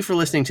thank you for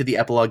listening to the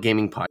Epilogue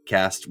Gaming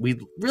Podcast.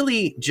 We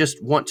really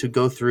just want to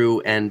go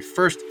through and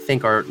first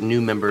thank our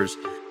new members,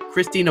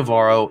 Christy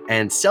Navarro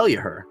and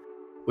Celia,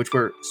 which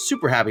we're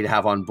super happy to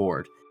have on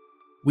board.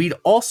 We'd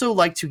also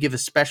like to give a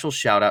special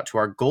shout out to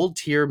our gold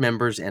tier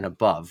members and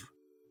above.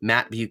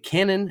 Matt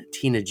Buchanan,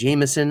 Tina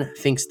Jameson,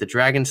 Thinks the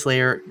Dragon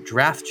Slayer,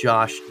 Draft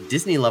Josh,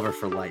 Disney Lover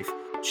for Life,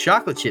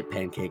 Chocolate Chip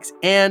Pancakes,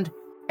 and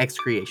X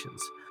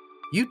Creations.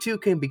 You too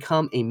can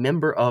become a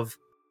member of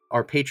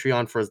our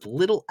Patreon for as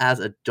little as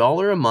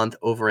 $1 a month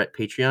over at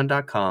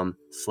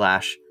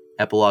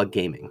patreon.com/epilogue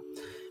gaming.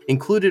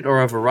 Included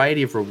are a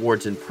variety of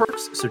rewards and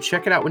perks, so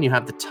check it out when you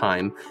have the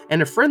time.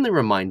 And a friendly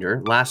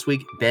reminder, last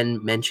week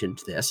Ben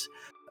mentioned this,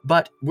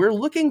 but we're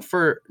looking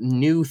for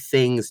new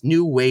things,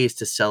 new ways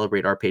to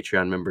celebrate our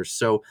Patreon members.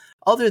 So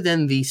other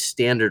than the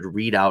standard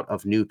readout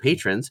of new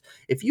patrons,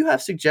 if you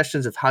have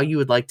suggestions of how you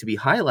would like to be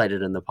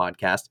highlighted in the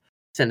podcast,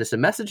 send us a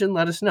message and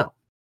let us know.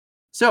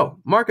 So,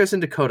 Marcos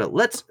and Dakota,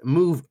 let's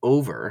move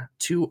over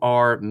to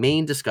our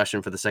main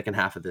discussion for the second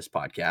half of this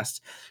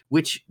podcast,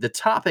 which the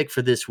topic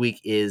for this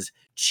week is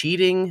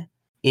cheating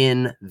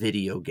in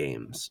video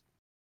games.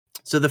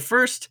 So the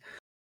first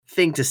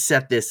thing to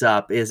set this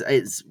up is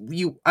I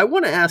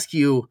want to ask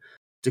you,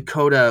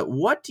 Dakota,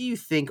 what do you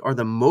think are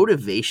the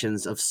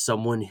motivations of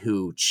someone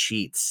who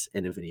cheats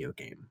in a video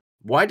game?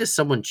 Why does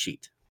someone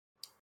cheat?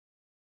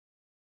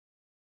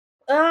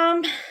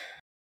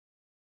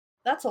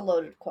 That's a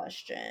loaded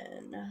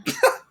question.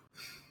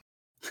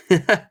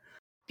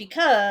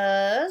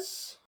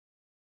 Because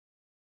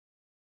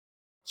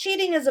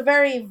cheating is a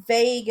very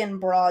vague and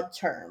broad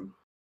term.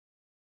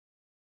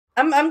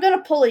 I'm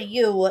gonna pull a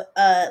you,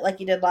 like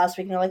you did last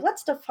week, and you're like,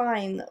 let's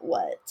define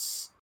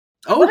what.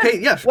 Oh, okay,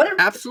 yeah,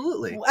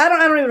 absolutely. I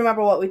don't even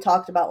remember what we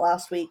talked about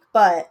last week,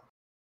 but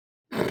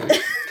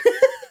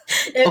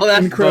Well,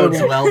 that's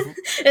incredible. Well.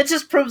 It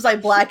just proves I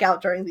black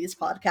out during these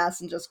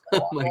podcasts and just go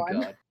on. Oh my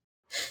god.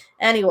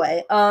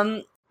 Anyway,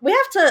 we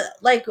have to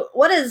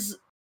what is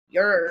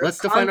your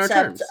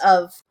concept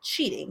of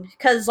cheating?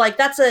 Because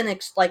that's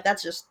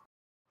that's just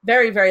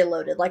very, very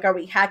loaded. Like, are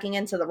we hacking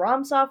into the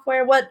ROM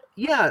software? What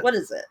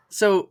is it?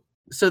 So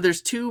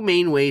there's two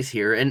main ways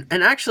here, and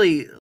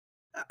actually,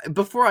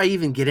 before I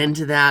even get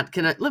into that,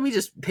 let me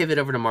just pivot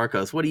over to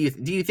Marcos. What do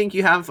you think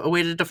you have a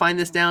way to define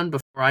this down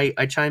before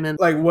I chime in?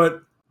 Like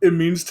what it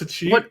means to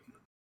cheat?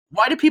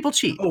 Why do people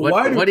cheat?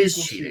 What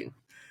is cheating? Cheat?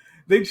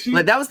 They cheat.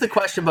 Like, that was the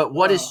question, but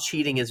what is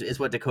cheating is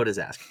what Dakota's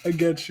asking. I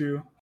get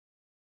you.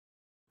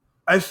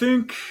 I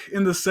think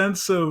in the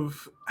sense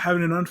of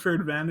having an unfair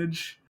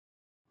advantage,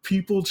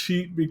 people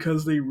cheat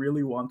because they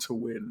really want to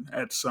win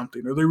at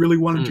something, or they really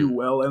want to do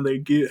well, and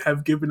they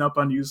have given up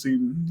on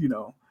using,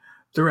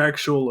 their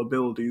actual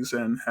abilities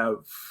and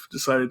have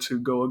decided to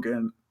go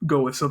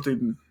with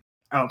something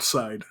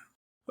outside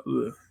of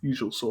the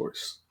usual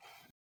source.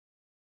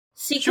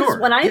 See, because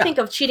when I think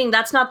of cheating,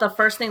 that's not the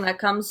first thing that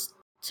comes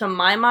to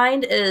my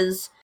mind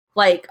is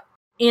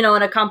in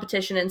a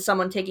competition and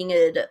someone taking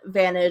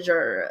advantage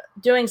or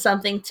doing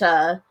something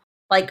to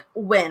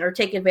win or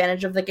take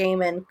advantage of the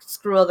game and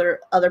screw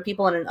other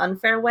people in an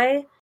unfair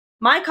way.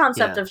 My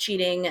concept of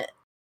cheating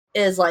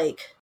is let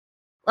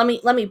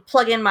me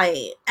plug in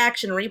my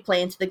action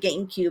replay into the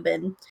GameCube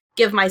and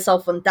give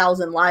myself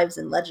 1,000 lives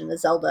in Legend of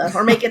Zelda,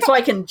 or make it so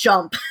I can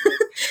jump.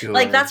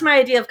 Sure. That's my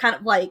idea of kind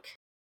of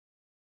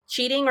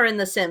cheating, or in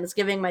The Sims,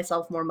 giving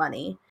myself more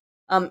money.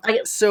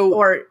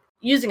 Or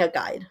using a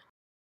guide.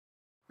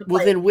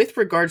 Well, then, with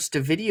regards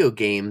to video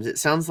games, it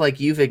sounds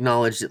like you've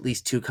acknowledged at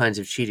least two kinds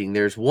of cheating.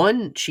 There's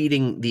one,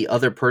 cheating the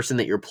other person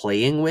that you're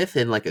playing with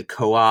in a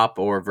co-op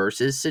or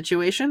versus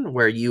situation,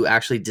 where you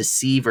actually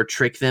deceive or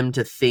trick them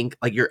to think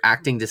you're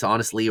acting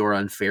dishonestly or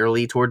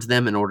unfairly towards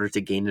them in order to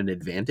gain an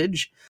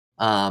advantage.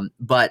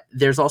 But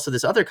there's also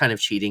this other kind of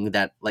cheating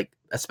that,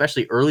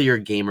 especially earlier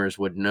gamers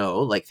would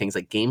know, things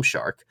like Game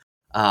Shark,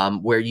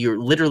 where you're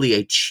literally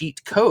a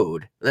cheat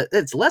code.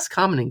 It's less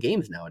common in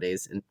games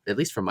nowadays, and at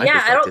least from my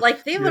perspective. I don't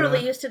they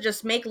literally used to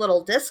just make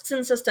little discs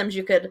and systems.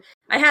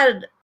 I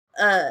had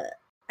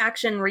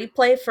action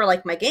replay for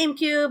my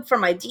GameCube, for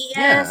my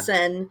DS,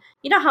 and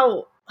you know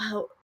how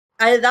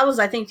that was,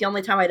 I think, the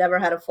only time I'd ever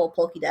had a full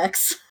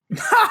Pokédex.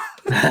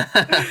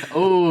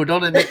 Oh,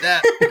 don't admit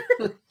that.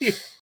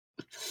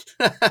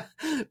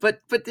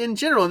 but in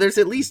general, there's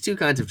at least two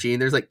kinds of cheating.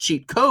 There's like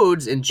cheat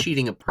codes and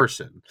cheating a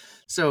person.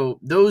 So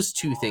those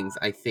two things,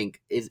 I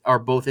think, are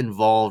both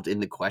involved in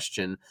the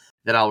question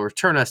that I'll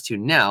return us to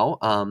now.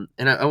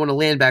 And I want to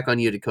land back on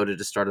you, Dakota,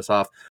 to start us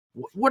off.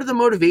 What are the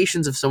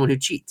motivations of someone who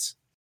cheats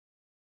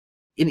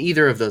in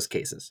either of those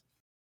cases?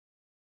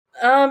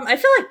 I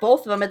feel like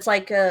both of them. It's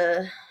like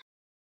a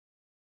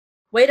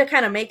way to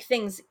kind of make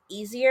things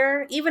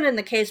easier, even in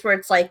the case where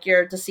it's like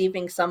you're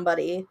deceiving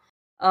somebody.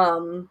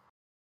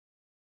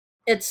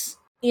 It's,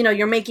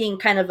 you're making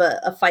kind of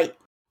a fight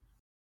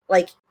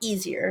like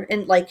easier,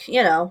 and like,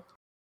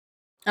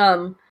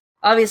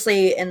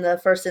 obviously in the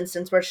first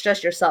instance where it's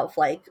just yourself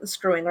like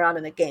screwing around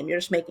in a game, you're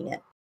just making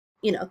it,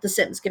 The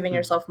Sims, giving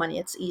yourself money,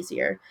 it's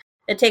easier.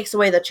 It takes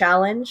away the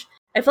challenge.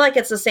 I feel like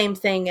it's the same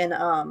thing in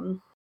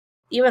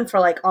even for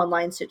like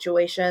online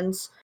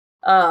situations.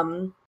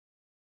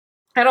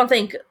 I don't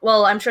think,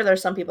 well, I'm sure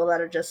there's some people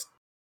that are just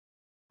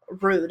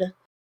rude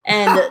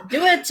and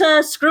do it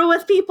to screw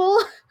with people.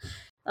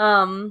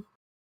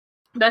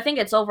 But I think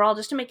it's overall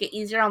just to make it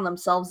easier on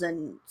themselves,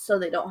 and so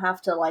they don't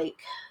have to, like,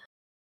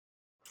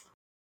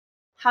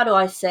 how do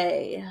I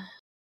say?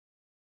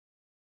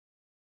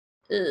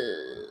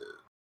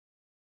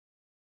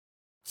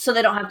 So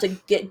they don't have to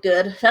get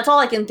good. That's all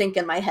I can think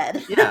in my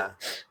head. Yeah.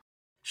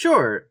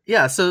 Sure.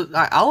 Yeah. So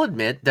I'll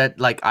admit that,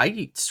 like,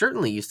 I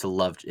certainly used to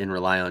love and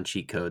rely on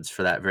cheat codes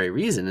for that very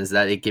reason, is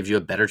that it gives you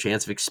a better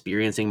chance of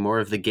experiencing more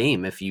of the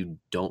game if you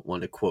don't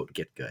want to, quote,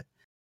 get good.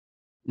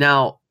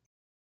 Now,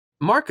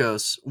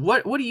 Marcos,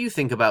 what do you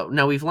think about,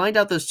 now we've lined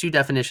out those two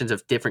definitions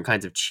of different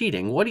kinds of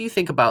cheating. What do you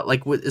think about,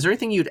 like, is there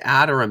anything you'd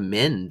add or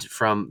amend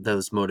from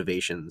those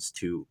motivations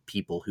to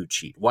people who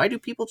cheat? Why do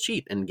people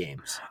cheat in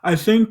games? I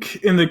think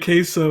in the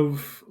case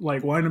of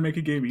like wanting to make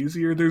a game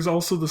easier, there's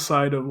also the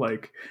side of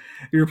like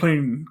you're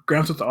playing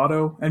Grand Theft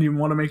Auto and you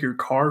want to make your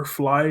car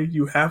fly,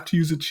 you have to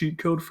use a cheat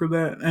code for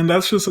that, and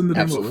that's just in the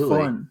name of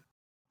fun.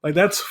 Like,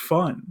 that's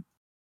fun.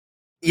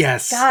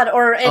 Yes. God,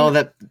 or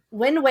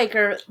Wind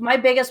Waker, my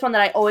biggest one that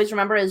I always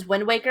remember is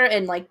Wind Waker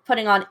and like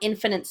putting on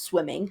infinite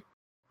swimming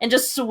and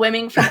just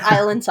swimming from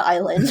island to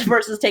island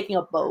versus taking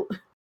a boat.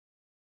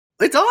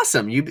 It's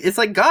awesome. It's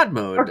like God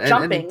mode. Or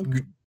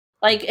jumping.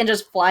 And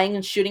just flying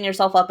and shooting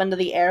yourself up into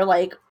the air,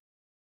 like.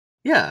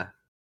 Yeah.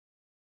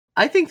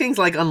 I think things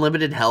like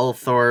unlimited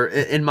health, or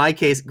in my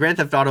case, Grand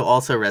Theft Auto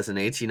also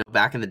resonates.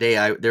 Back in the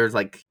day, there was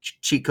like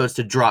cheat codes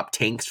to drop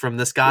tanks from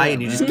the sky,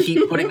 and you just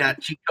keep putting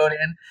that cheat code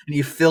in, and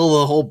you fill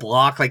the whole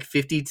block like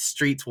 50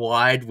 streets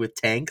wide with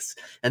tanks,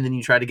 and then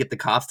you try to get the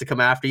cops to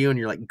come after you, and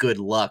you're like, good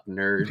luck,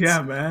 nerds.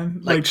 Yeah, man.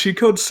 Like Cheat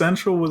Code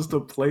Central was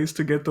the place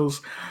to get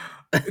those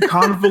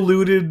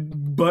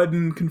convoluted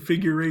button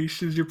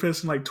configurations. You're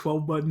pressing like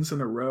 12 buttons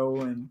in a row,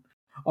 and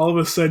all of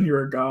a sudden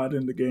you're a god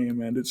in the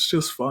game, and it's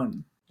just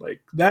fun.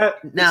 Like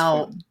that.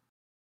 Now,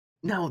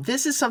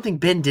 this is something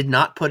Ben did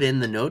not put in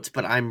the notes,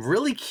 but I'm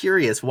really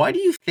curious. Why do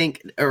you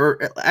think,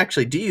 or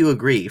actually, do you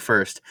agree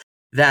first,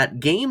 that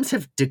games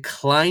have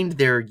declined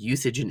their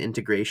usage and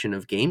integration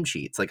of game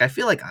cheats? Like, I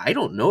feel like I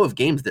don't know of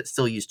games that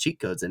still use cheat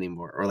codes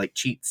anymore, or like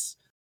cheats.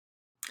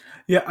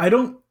 Yeah, I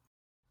don't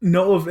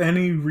know of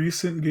any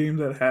recent game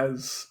that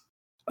has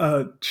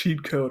a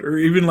cheat code, or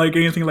even like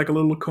anything like a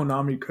little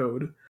Konami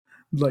code,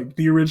 like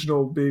the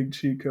original big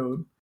cheat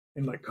code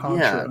in like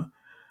Contra. Yeah.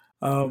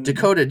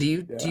 Dakota, do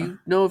you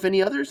know of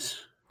any others?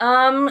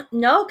 No,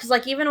 because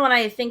like even when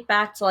I think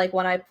back to like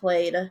when I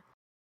played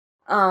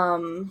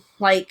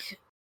like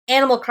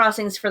Animal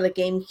Crossings for the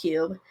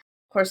GameCube, of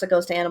course it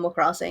goes to Animal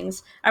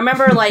Crossings. I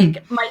remember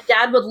like my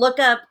dad would look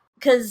up,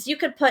 because you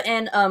could put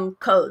in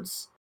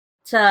codes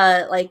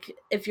to, like,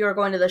 if you were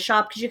going to the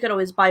shop, because you could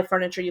always buy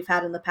furniture you've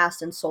had in the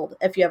past and sold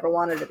if you ever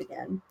wanted it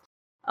again.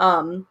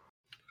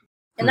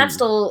 And that's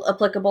still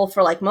applicable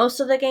for like most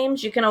of the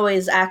games. You can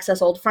always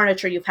access old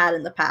furniture you've had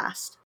in the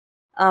past.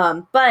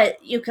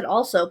 But you could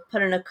also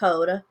put in a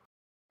code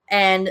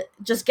and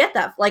just get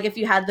that. Like if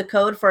you had the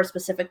code for a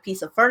specific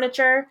piece of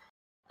furniture,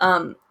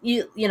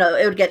 it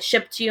would get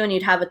shipped to you and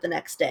you'd have it the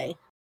next day.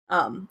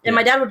 And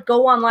my dad would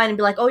go online and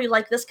be like, "Oh, you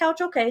like this couch?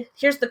 Okay,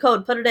 here's the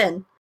code, put it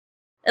in."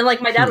 And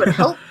like my dad would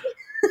help me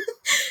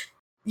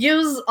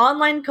use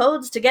online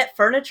codes to get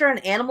furniture in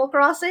Animal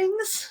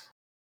Crossings.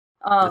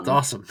 That's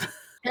awesome.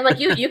 And like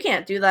you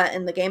can't do that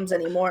in the games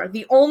anymore.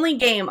 The only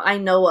game I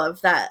know of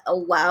that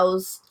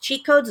allows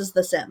cheat codes is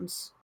The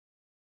Sims.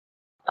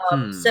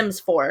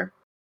 Sims 4.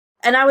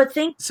 And I would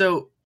think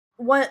so.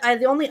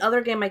 The only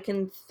other game I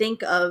can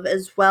think of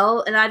as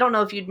well, and I don't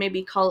know if you'd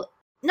maybe call it.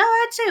 No,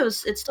 I'd say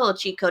it's still a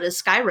cheat code,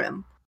 is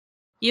Skyrim.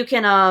 You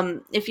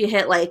can if you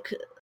hit like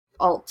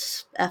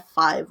Alt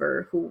F5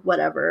 or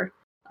whatever,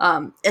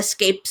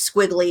 escape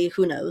squiggly,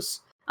 who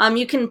knows.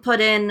 You can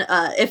put in,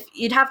 if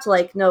you'd have to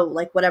like know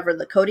like whatever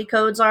the Cody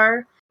codes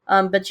are,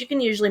 but you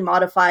can usually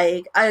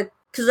modify.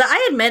 Because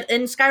I admit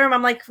in Skyrim,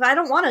 I'm like, I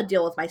don't want to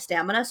deal with my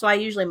stamina, so I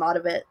usually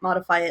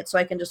modify it so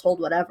I can just hold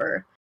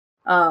whatever.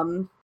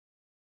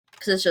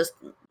 Because it's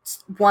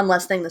one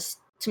less thing.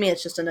 To me,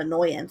 it's just an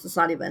annoyance. It's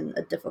not even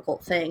a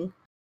difficult thing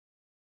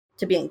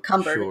to be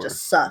encumbered. Sure. It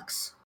just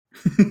sucks.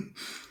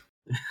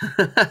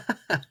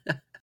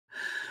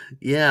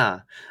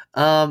 Yeah.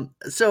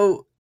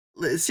 So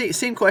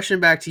same question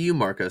back to you,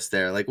 Marcos.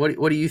 There, like, what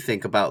do you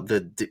think about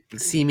the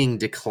seeming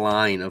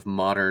decline of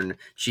modern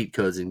cheat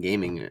codes in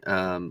gaming?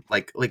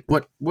 Like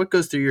what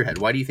goes through your head?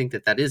 Why do you think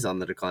that is on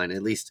the decline?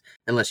 At least,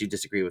 unless you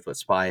disagree with what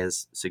Spy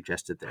has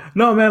suggested there.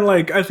 No, man,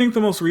 like, I think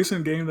the most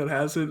recent game that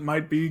has it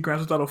might be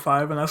Grand Theft Auto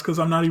 5, and that's because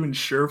I'm not even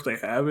sure if they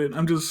have it.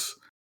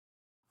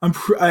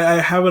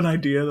 I have an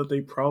idea that they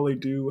probably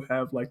do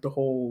have, like, the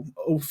whole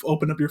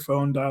open up your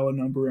phone, dial a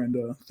number, and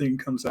a thing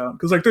comes out.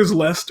 Because, like, there's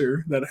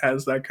Lester that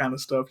has that kind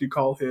of stuff. You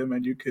call him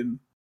and you can,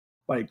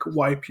 like,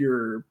 wipe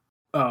your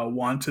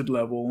wanted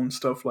level and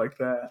stuff like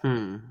that.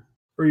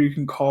 Or you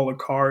can call a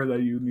car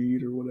that you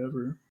need or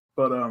whatever.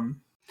 But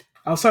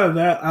outside of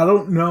that, I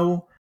don't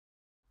know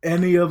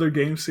any other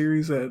game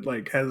series that,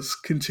 like, has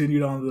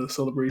continued on the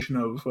celebration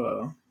of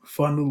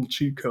fun little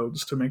cheat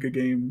codes to make a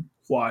game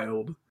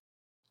wild.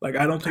 Like,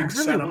 I don't think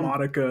Santa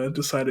Monica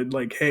decided,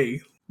 like,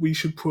 hey, we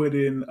should put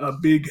in a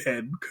big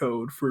head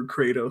code for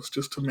Kratos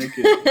just to make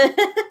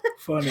it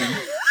funny.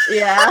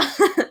 Yeah.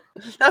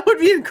 That would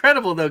be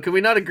incredible, though. Can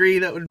we not agree?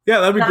 That'd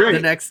be great. The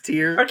next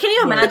tier. Or can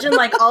you imagine,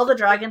 like, all the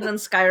dragons in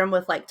Skyrim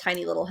with, like,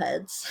 tiny little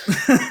heads?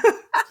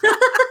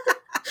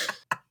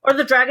 Or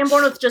the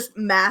Dragonborn with just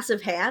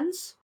massive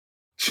hands?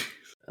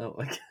 Oh,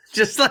 like,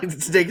 just like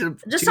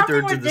just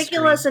something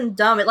ridiculous and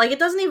dumb. It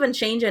doesn't even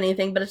change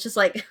anything, but it's just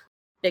like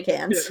big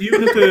hands. Yeah,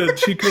 even if the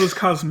cheat code is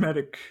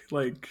cosmetic,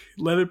 like,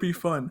 let it be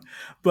fun.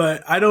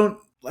 But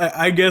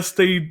I guess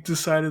they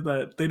decided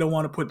that they don't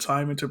want to put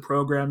time into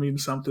programming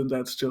something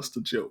that's just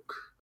a joke.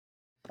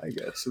 I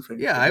guess.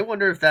 Yeah, I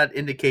wonder if that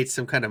indicates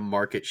some kind of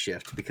market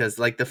shift, because,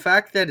 like, the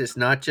fact that it's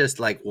not just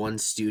like one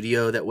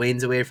studio that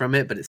wanes away from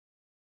it, but it's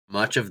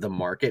much of the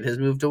market has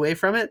moved away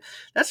from it,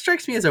 that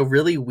strikes me as a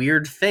really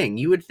weird thing.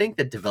 You would think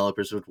that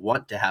developers would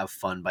want to have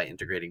fun by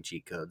integrating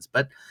cheat codes,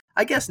 but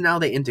I guess now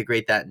they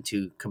integrate that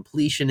into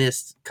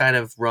completionist kind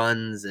of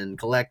runs and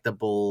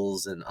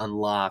collectibles and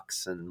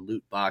unlocks and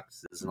loot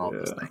boxes and all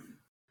those things.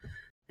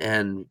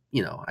 And,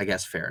 I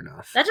guess fair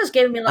enough. That just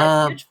gave me,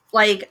 huge,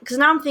 because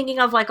now I'm thinking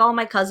of, like, all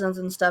my cousins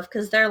and stuff,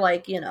 because they're,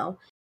 like,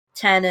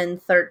 10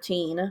 and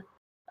 13,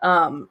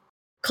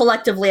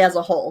 collectively as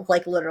a whole,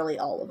 like, literally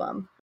all of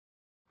them.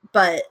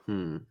 But,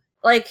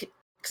 like,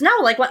 because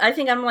now, like, I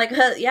think I'm like,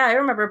 yeah, I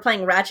remember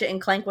playing Ratchet and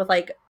Clank with,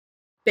 like,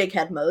 big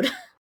head mode.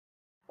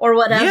 Or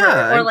whatever.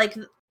 Yeah, or, like,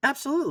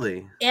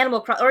 absolutely.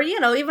 Animal Crossing, or,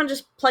 even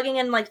just plugging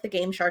in, like, the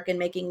Game Shark and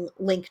making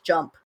Link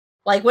jump.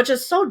 Like, which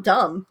is so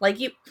dumb. Like,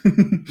 you...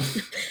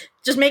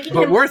 just making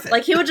him... worth it.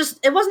 Like, he would just...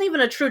 It wasn't even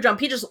a true jump.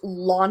 He just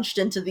launched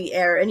into the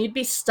air, and you'd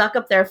be stuck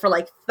up there for,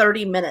 like,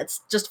 30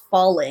 minutes, just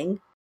falling.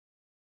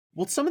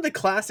 Well, some of the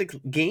classic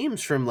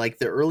games from, like,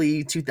 the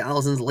early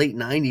 2000s, late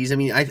 90s, I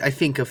mean, I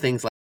think of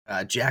things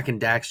like Jak and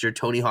Daxter,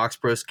 Tony Hawk's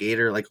Pro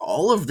Skater, like,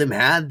 all of them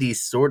had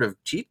these sort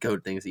of cheat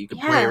code things that you could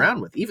play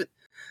around with. Even...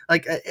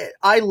 Like,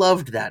 I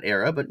loved that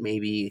era, but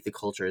maybe the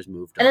culture has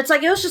moved on. And it's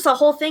like, it was just a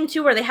whole thing,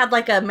 too, where they had,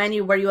 like, a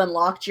menu where you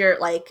unlocked your,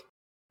 like,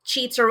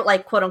 cheats or,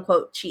 like,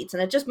 quote-unquote cheats,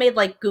 and it just made,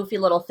 like, goofy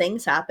little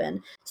things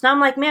happen. So now I'm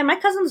like, man, my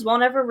cousins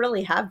won't ever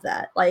really have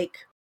that. Like,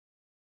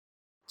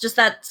 just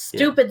that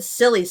stupid,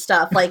 silly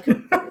stuff, like,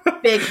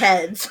 big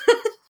heads.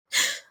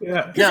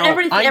 Yeah.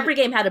 Because every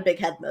game had a big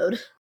head mode.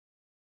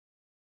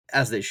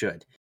 As they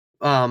should.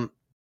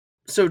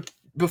 So...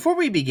 Before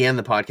we began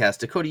the podcast,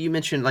 Dakota, you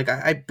mentioned, like,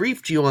 I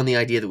briefed you on the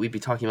idea that we'd be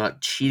talking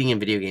about cheating in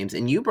video games,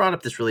 and you brought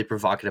up this really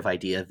provocative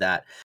idea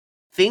that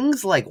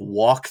things like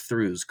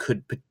walkthroughs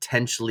could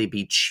potentially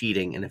be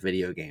cheating in a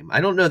video game.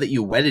 I don't know that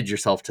you wedded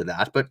yourself to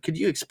that, but could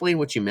you explain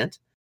what you meant?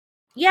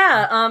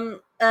 Yeah,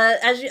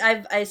 as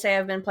I say,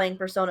 I've been playing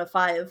Persona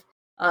 5,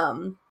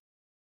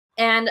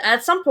 and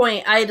at some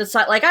point I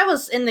decided, like, I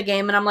was in the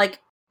game, and I'm like,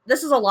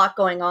 this is a lot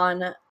going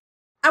on.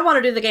 I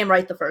want to do the game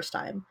right the first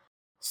time.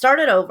 Start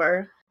it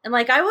over. And,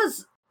 like, I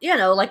was,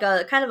 like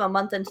a kind of a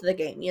month into the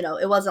game,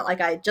 it wasn't like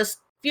I just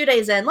a few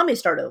days in, let me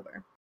start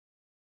over.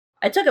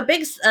 I took a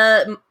big,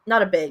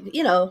 not a big,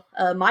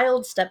 a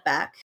mild step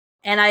back,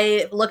 and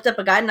I looked up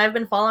a guide, and I've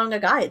been following a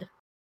guide.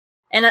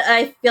 And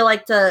I feel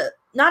like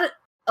not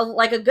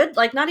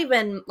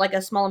even like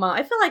a small amount,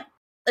 I feel like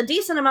a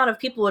decent amount of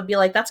people would be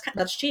like,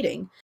 that's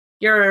cheating.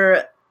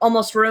 You're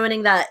almost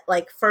ruining that,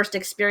 like, first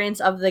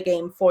experience of the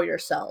game for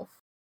yourself.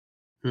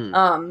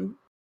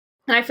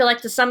 And I feel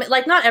like to some,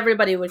 like, not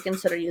everybody would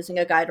consider using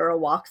a guide or a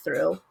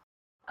walkthrough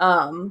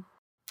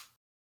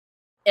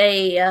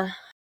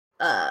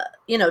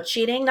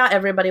cheating. Not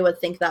everybody would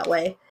think that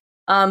way.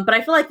 But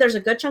I feel like there's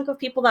a good chunk of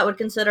people that would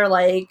consider,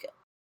 like,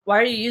 why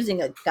are you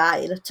using a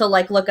guide to,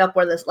 like, look up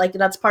where this, like,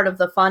 that's part of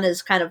the fun,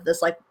 is kind of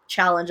this, like,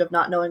 challenge of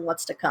not knowing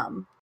what's to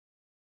come.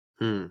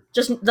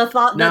 Just the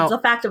thought, the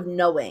fact of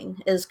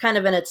knowing is kind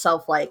of in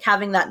itself, like,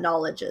 having that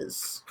knowledge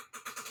is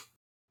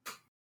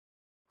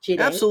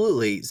cheating.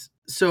 Absolutely.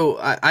 So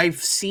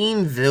I've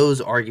seen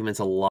those arguments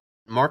a lot.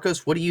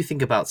 Marcos, what do you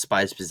think about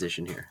Spy's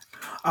position here?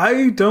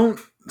 I don't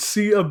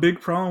see a big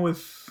problem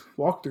with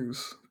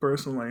walkthroughs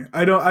personally.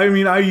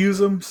 I use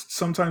them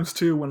sometimes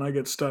too when I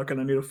get stuck and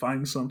I need to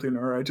find something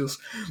or I just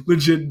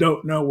legit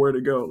don't know where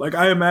to go. Like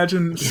I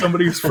imagine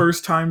somebody's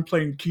first time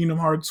playing Kingdom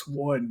Hearts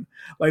 1.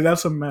 Like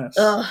that's a mess.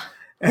 Ugh.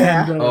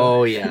 And Yeah.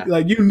 Oh yeah.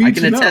 like you need I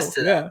can to know. attest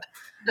to that.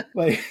 Yeah.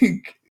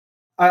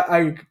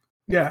 Like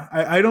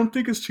I don't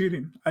think it's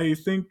cheating. I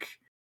think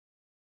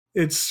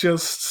it's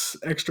just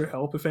extra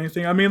help, if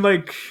anything. I mean,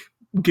 like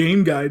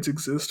game guides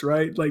exist,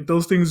 right? Like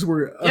those things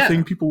were a Yeah.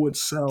 thing people would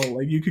sell.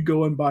 Like you could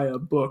go and buy a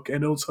book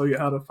and it'll tell you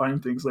how to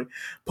find things. Like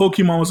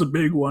Pokemon was a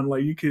big one.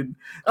 Like you could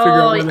figure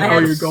out where the I hell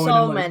had you're going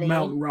so in like many.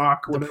 Mount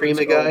Rock. The whatever it's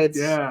Prima called. guides?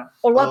 Yeah.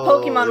 Or what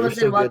Oh, Pokemon they were was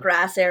so in what good.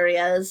 grass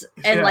areas,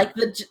 and Yeah. like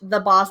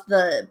the boss,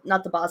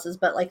 not the bosses,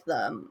 but like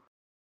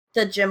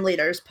the gym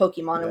leaders,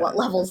 Pokemon, and what Yeah.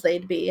 levels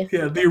they'd be.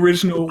 Yeah, the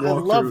original I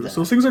love walkthroughs. that.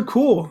 Those things are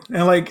cool.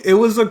 And like it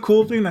was a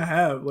cool thing to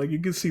have. Like you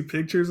could see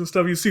pictures and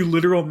stuff. You see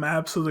literal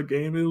maps of the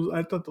game.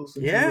 I thought those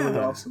things were really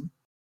Yeah. awesome.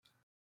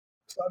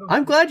 So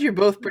I'm glad you're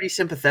both pretty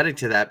sympathetic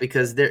to that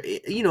because there,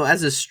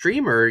 as a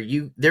streamer,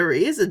 there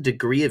is a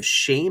degree of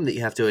shame that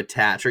you have to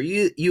attach, or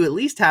you at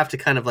least have to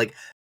kind of like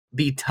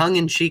be tongue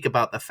in cheek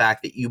about the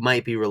fact that you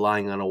might be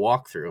relying on a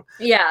walkthrough.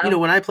 Yeah.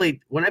 When I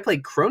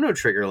played Chrono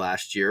Trigger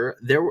last year,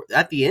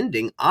 at the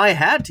ending, I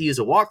had to use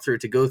a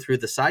walkthrough to go through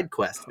the side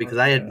quest because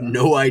I had yeah.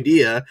 no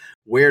idea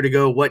where to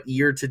go, what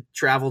year to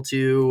travel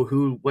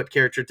to, what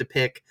character to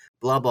pick,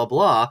 blah blah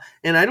blah.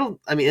 And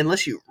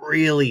unless you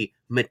really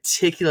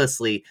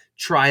meticulously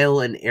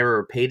trial and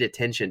error paid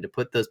attention to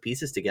put those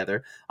pieces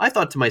together, I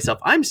thought to myself,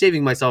 I'm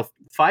saving myself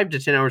 5 to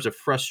 10 hours of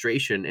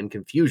frustration and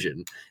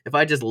confusion if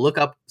I just look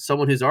up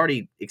someone who's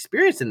already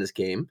experienced in this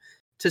game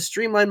to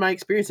streamline my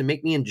experience and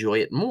make me enjoy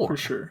it more. For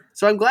sure.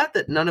 So I'm glad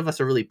that none of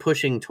us are really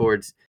pushing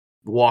towards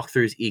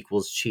walkthroughs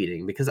equals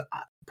cheating because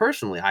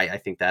personally, I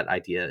think that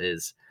idea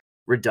is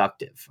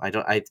reductive. I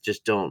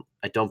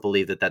don't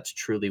believe that that's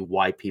truly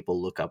why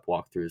people look up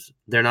walkthroughs.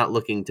 They're not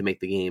looking to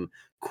make the game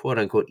quote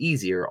unquote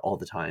easier all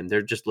the time.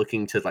 They're just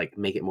looking to like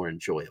make it more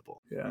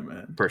enjoyable. Yeah,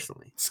 man.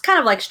 Personally, It's kind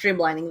of like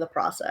streamlining the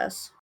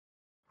process,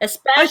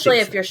 especially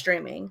if so. you're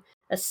streaming,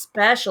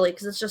 especially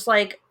because it's just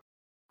like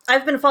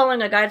I've been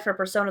following a guide for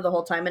Persona the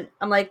whole time, and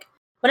I'm like,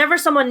 whenever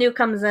someone new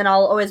comes in,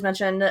 I'll always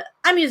mention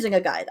I'm using a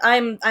guide. I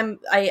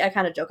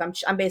kind of joke.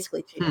 I'm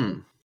basically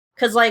cheating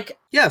because like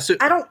yeah. So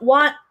I don't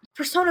want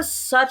Persona's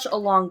such a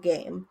long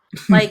game,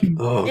 like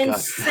oh,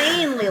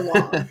 insanely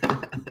long.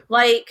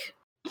 Like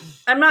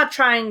I'm not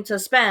trying to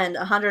spend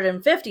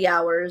 150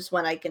 hours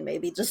when I can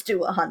maybe just do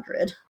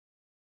 100.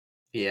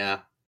 Yeah,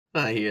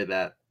 I hear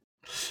that.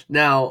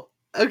 Now,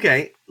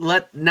 okay,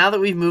 now that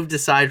we've moved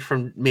aside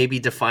from maybe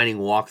defining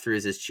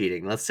walkthroughs as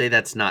cheating, let's say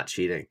that's not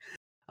cheating.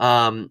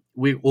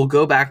 We'll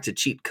go back to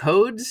cheat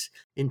codes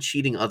and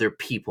cheating other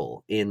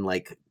people in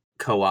like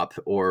co-op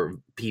or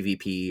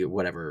PvP or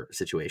whatever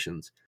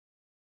situations.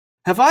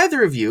 Have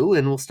either of you,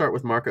 and we'll start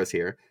with Marcos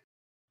here,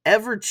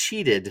 ever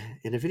cheated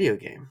in a video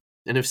game?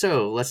 And if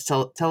so, let's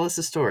tell us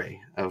a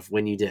story of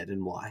when you did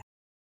and why.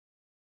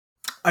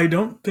 I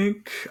don't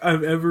think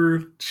I've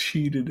ever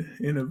cheated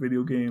in a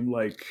video game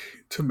like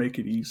to make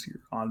it easier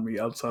on me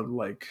outside of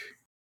like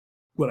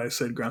what I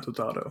said, Grand Theft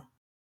Auto.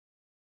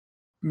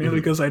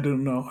 Mainly because I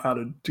didn't know how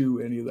to do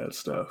any of that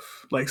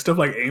stuff. Like stuff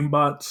like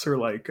aimbots or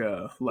like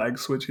lag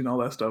switching, all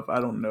that stuff. I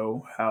don't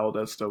know how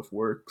that stuff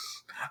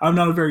works. I'm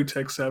not a very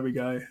tech savvy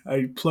guy.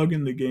 I plug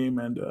in the game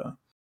and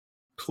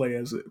play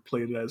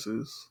it as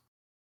is.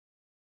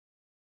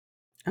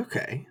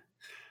 Okay.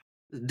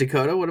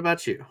 Dakota, what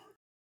about you?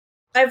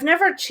 I've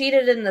never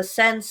cheated in the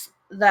sense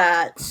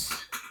that,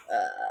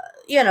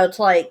 it's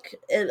like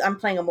I'm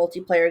playing a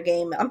multiplayer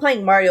game. I'm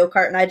playing Mario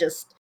Kart and I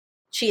just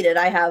cheated.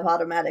 I have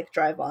automatic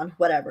drive on,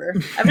 whatever.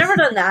 I've never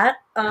done that.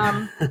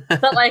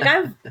 But like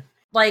I've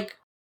like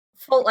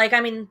full like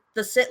I mean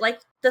the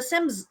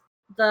Sims,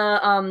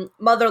 the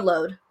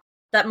Motherload.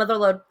 That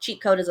Motherload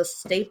cheat code is a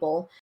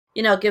staple.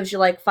 It gives you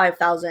like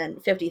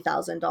 $5,000,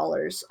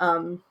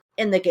 $50,000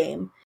 in the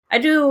game. I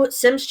do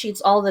Sims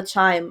cheats all the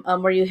time,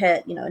 where you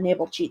hit,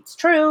 enable cheats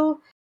true,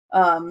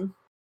 and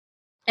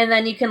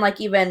then you can like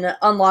even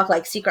unlock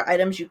like secret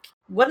items you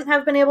wouldn't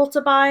have been able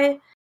to buy,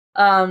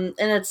 and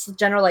it's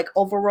general like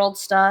overworld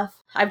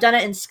stuff. I've done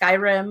it in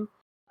Skyrim,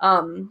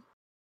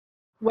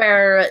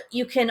 where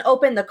you can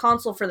open the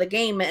console for the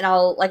game, and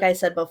like I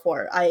said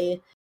before,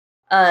 I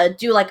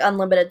do like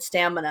unlimited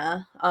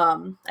stamina.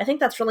 I think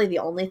that's really the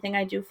only thing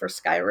I do for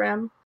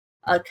Skyrim.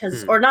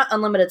 Or not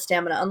unlimited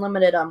stamina,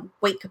 unlimited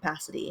weight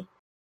capacity.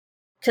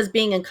 Because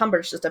being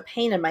encumbered is just a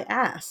pain in my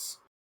ass.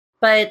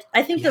 But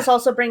I think this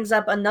also brings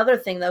up another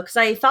thing, though, because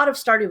I thought of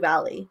Stardew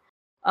Valley.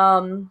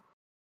 And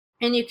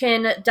you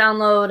can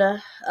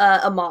download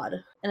a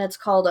mod, and it's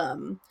called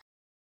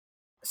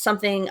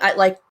something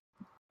like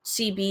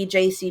CB,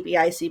 JCB,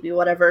 ICB,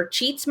 whatever,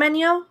 cheats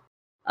menu.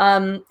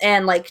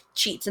 And like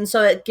cheats. And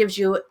so it gives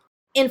you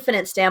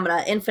infinite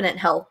stamina, infinite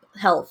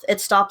health.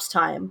 It stops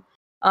time.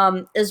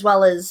 As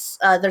well as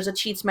there's a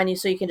cheats menu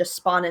so you can just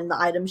spawn in the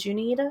items you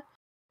need.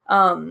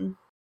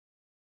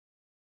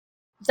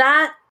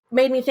 That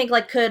made me think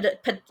like could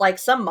like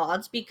some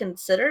mods be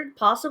considered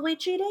possibly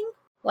cheating?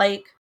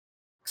 Like,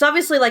 because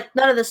obviously like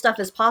none of this stuff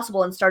is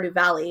possible in Stardew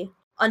Valley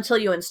until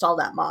you install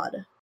that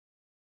mod.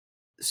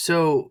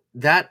 So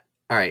that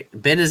all right,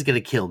 Ben is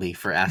gonna kill me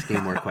for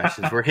asking more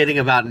questions. We're hitting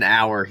about an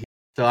hour,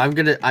 so I'm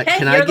gonna. Hey,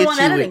 can you're I the get one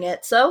you? editing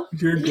it, so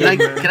You're Can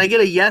good, man. I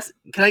get a yes?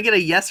 Can I get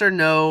a yes or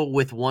no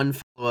with one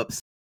follow up?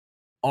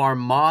 Are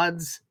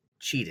mods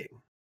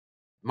cheating,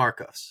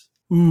 Marcos?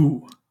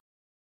 Ooh.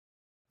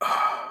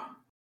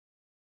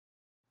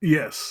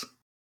 Yes.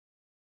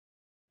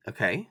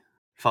 Okay.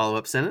 Follow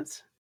up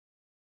sentence.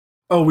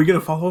 Oh, we get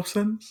a follow-up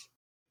sentence?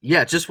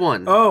 Yeah, just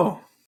one. Oh.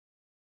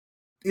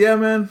 Yeah,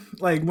 man.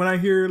 Like when I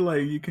hear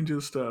like you can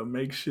just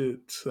make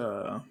shit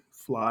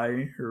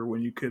fly, or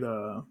when you could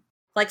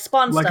like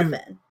spawn like stuff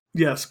in-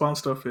 in. spawn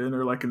stuff in,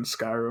 or like in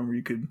Skyrim where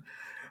you could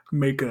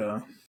make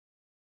a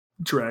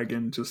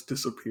dragon just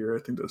disappear.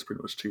 I think that's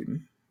pretty much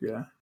cheating.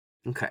 Yeah.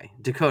 Okay,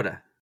 Dakota.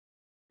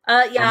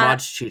 Yeah, Are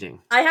mods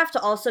cheating? I have to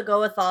also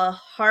go with a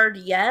hard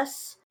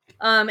yes.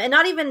 And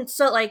not even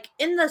so like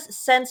in the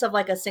sense of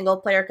like a single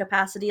player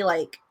capacity,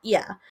 like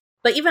yeah,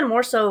 but even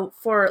more so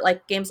for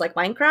like games like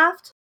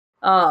Minecraft,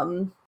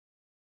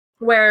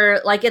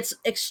 where like it's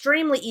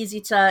extremely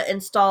easy to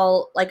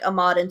install like a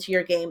mod into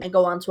your game and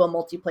go onto a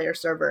multiplayer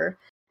server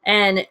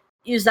and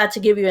use that to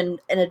give you an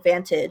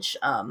advantage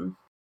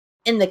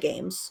in the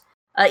games,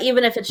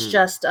 even if it's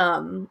just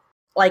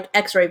like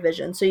X-ray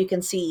vision, so you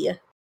can see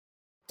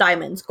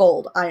diamonds,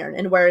 gold, iron,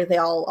 and where they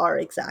all are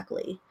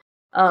exactly.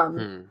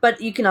 But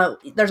you can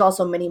there's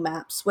also mini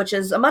maps, which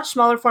is a much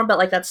smaller form, but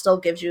like that still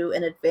gives you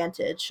an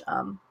advantage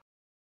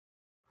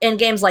in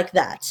games like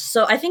that.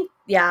 So I think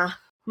yeah,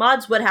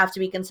 mods would have to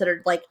be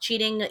considered like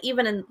cheating,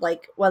 even in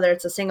like whether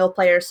it's a single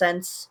player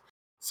sense,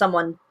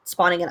 someone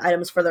spawning in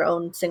items for their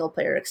own single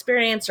player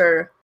experience,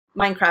 or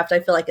Minecraft I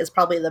feel like is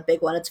probably the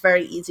big one. It's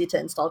very easy to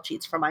install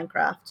cheats for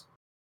Minecraft.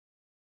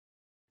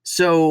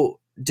 So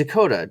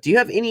Dakota, do you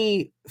have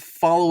any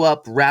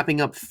follow-up, wrapping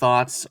up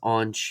thoughts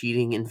on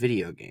cheating in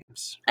video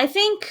games? I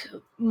think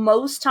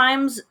most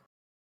times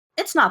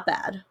it's not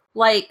bad.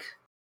 Like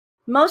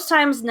most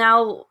times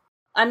now,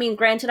 I mean,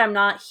 granted, I'm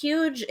not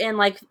huge in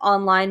like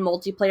online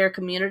multiplayer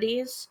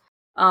communities,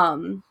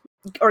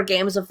 or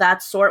games of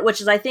that sort, which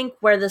is I think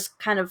where this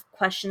kind of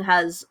question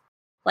has,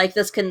 like,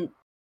 this can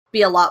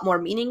be a lot more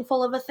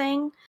meaningful of a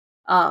thing.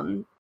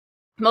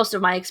 Most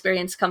of my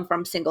experience come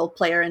from single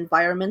player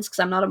environments because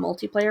I'm not a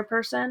multiplayer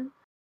person.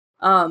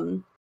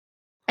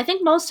 I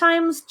think most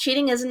times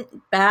cheating isn't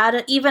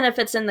bad, even if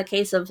it's in the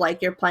case of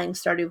like you're playing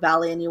Stardew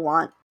Valley and you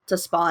want to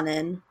spawn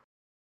in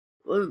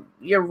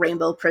your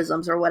rainbow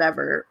prisms or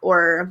whatever,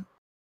 or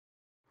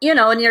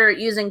and you're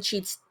using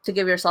cheats to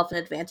give yourself an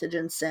advantage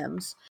in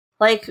Sims.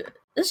 Like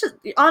this is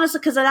honestly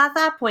because at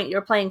that point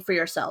you're playing for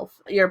yourself.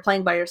 You're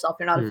playing by yourself.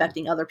 You're not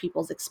affecting other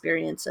people's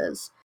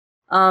experiences.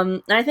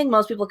 And I think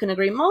most people can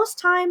agree. Most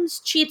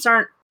times cheats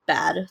aren't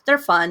bad. They're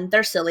fun.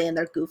 They're silly and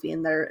they're goofy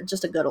and they're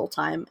just a good old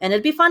time. And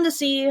it'd be fun to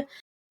see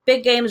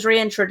big games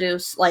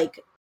reintroduce like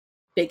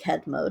big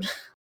head mode.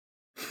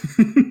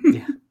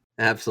 Yeah,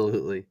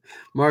 absolutely.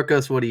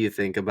 Marcos, what do you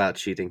think about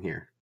cheating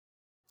here?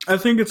 I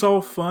think it's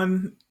all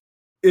fun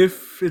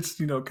if it's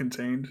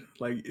contained.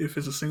 Like if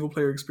it's a single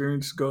player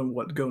experience, go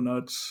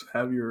nuts,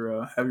 have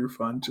your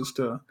fun. Just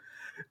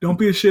don't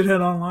be a shithead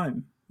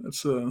online.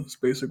 That's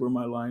basically where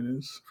my line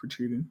is for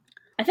cheating.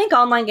 I think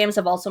online games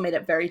have also made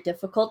it very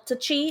difficult to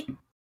cheat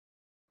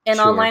in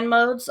Sure. online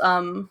modes.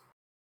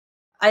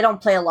 I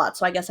don't play a lot,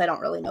 so I guess I don't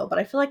really know, but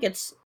I feel like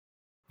it's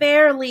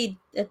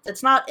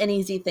it's not an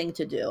easy thing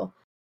to do.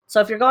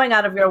 So if you're going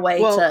out of your way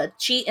to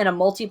cheat in a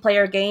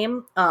multiplayer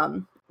game,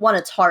 one,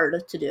 it's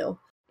hard to do,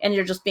 and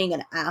you're just being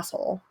an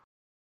asshole.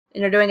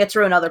 And you're doing it to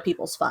ruin other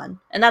people's fun.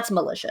 And that's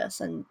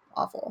malicious and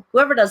awful.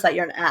 Whoever does that,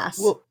 you're an ass.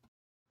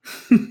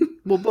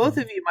 Well, both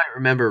of you might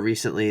remember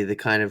recently the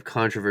kind of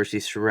controversy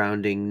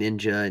surrounding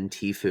Ninja and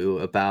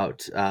Tfue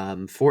about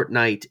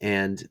Fortnite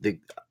and the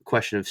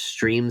question of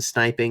stream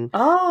sniping.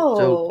 Oh.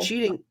 So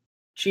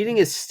cheating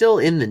is still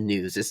in the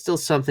news. It's still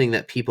something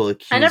that people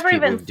accuse I never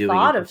people even of doing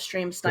thought in of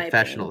stream sniping.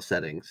 professional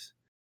settings.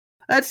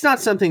 That's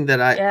not something that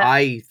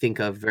I think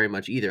of very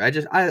much either.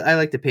 I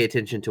like to pay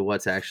attention to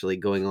what's actually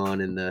going on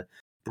in the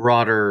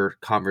broader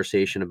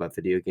conversation about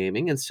video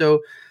gaming. And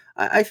so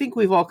I think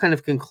we've all kind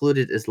of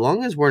concluded, as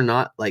long as we're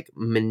not like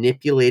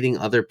manipulating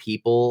other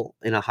people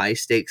in a high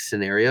stakes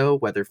scenario,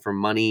 whether for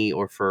money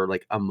or for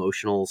like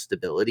emotional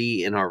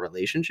stability in our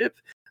relationship,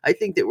 I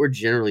think that we're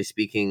generally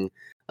speaking,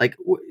 like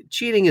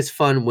cheating is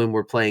fun when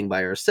we're playing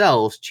by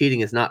ourselves. Cheating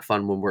is not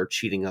fun when we're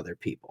cheating other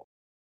people.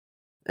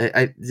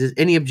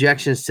 Any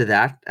objections to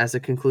that as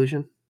a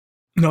conclusion?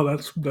 No,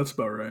 that's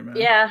about right, man.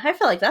 Yeah, I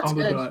feel like that's On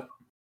the good. dot.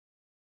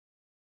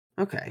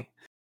 Okay.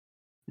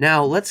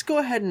 Now, let's go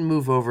ahead and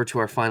move over to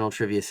our final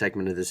trivia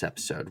segment of this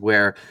episode,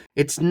 where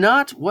it's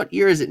not what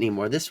year is it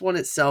anymore. This one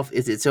itself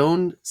is its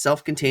own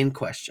self-contained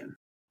question.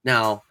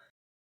 Now,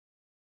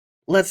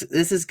 this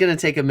is going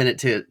to take a minute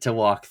to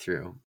walk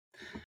through.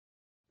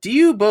 Do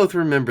you both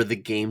remember the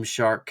Game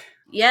Shark?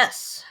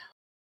 Yes.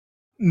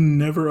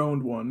 Never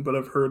owned one, but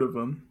I've heard of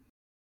them.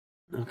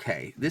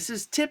 Okay, this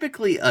is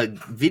typically a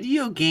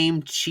video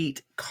game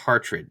cheat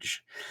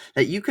cartridge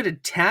that you could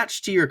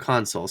attach to your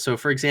console. So,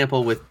 for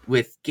example,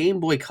 with Game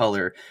Boy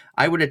Color,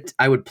 I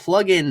would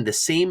plug in the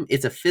same.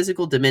 It's a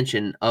physical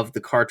dimension of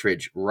the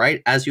cartridge,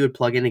 right as you would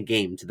plug in a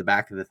game to the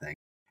back of the thing,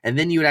 and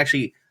then you would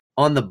actually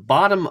on the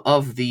bottom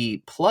of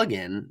the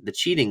plug-in, the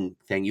cheating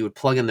thing, you would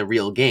plug in the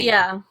real game.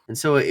 Yeah. And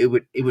so it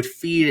would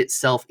feed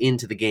itself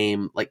into the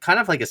game, like kind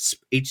of like a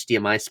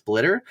HDMI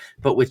splitter,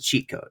 but with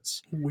cheat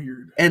codes.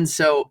 Weird. And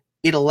so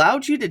it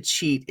allowed you to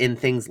cheat in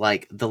things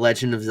like The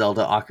Legend of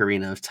Zelda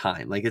Ocarina of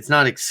Time. Like, it's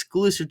not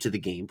exclusive to the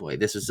Game Boy.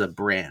 This is a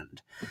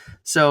brand.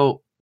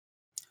 So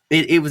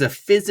it was a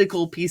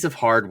physical piece of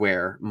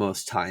hardware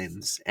most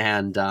times.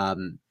 And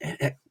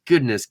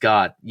goodness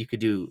God, you could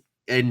do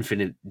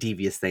infinite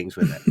devious things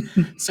with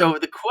it. So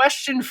the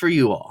question for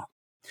you all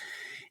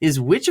is,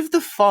 which of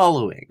the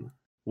following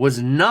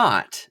was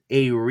not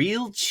a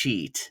real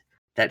cheat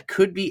that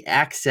could be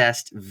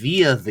accessed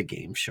via the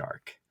Game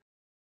Shark?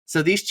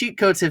 So these cheat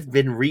codes have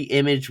been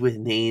re-imaged with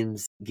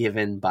names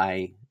given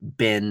by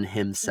Ben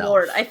himself.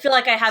 Lord, I feel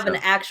like I have an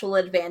actual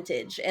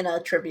advantage in a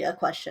trivia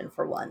question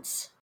for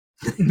once.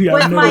 Yeah,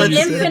 With my nobody's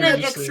infinite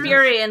interested.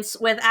 experience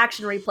with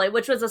Action Replay,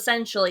 which was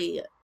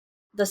essentially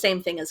the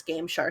same thing as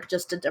Game Shark,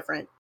 just a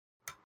different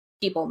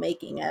people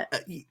making it.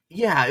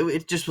 Yeah,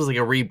 it just was like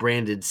a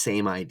rebranded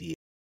same idea.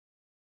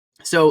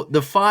 So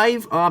the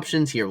 5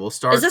 options here will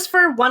start... Is this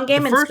for one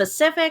game in first-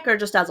 specific or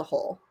just as a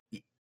whole?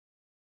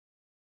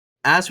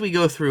 As we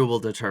go through, we'll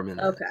determine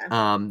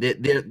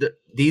that. Okay.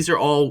 These are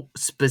all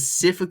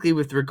specifically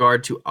with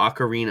regard to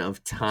Ocarina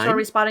of Time. So are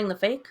we spotting the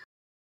fake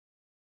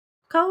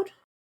code?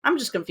 I'm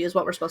just confused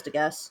what we're supposed to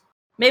guess.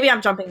 Maybe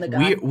I'm jumping the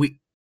gun.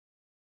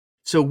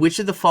 So which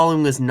of the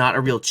following was not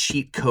a real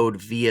cheat code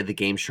via the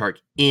Game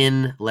Shark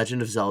in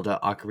Legend of Zelda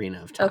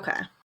Ocarina of Time? Okay.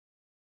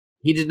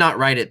 He did not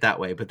write it that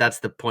way, but that's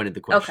the point of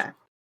the question.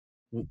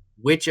 Okay.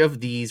 Which of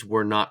these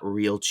were not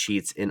real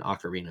cheats in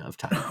Ocarina of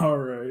Time? All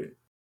right.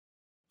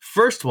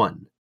 First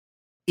one,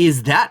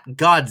 is that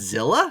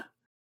Godzilla?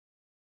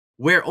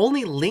 Where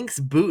only Link's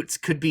boots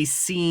could be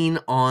seen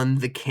on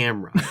the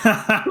camera.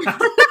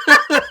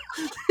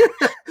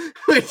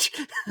 Which,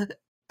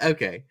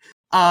 okay.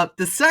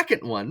 The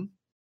second one,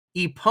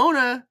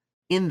 Epona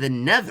in the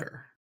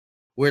Nether,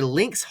 where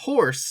Link's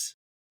horse,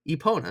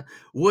 Epona,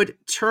 would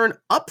turn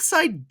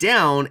upside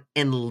down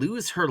and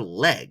lose her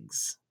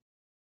legs.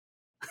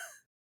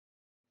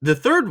 The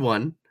third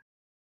one,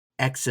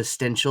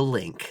 Existential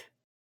Link,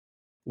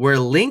 where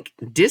Link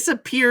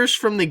disappears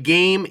from the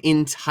game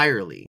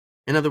entirely.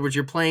 In other words,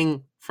 you're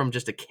playing from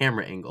just a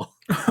camera angle.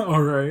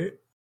 All right.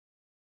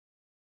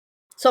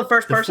 So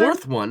first The person?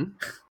 fourth one,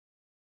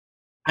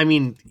 I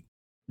mean,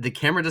 the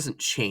camera doesn't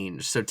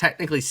change, so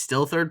technically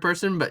still third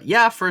person, but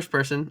yeah, first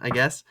person, I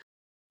guess.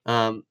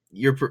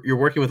 You're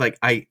working with, like,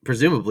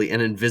 presumably an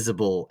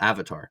invisible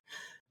avatar.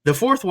 The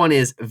fourth one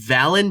is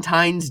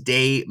Valentine's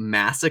Day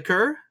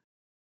Massacre,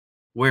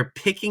 where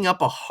picking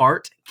up a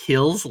heart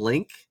kills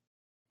Link.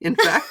 In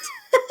fact,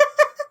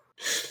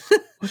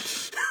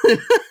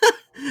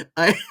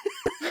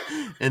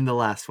 and the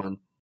last one,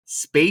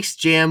 Space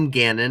Jam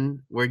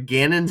Ganon, where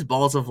Ganon's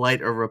balls of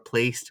light are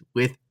replaced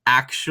with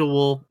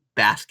actual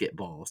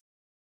basketballs.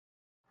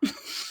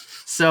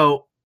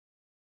 So,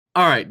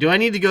 all right, do I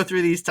need to go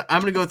through these?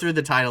 I'm going to go through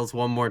the titles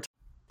one more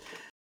time.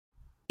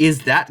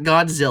 Is that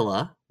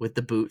Godzilla with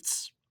the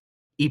boots?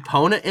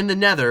 Epona in the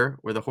Nether,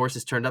 where the horse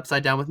is turned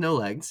upside down with no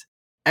legs?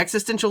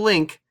 Existential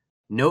Link,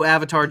 no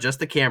avatar, just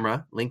the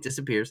camera. Link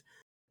disappears.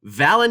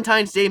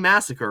 Valentine's Day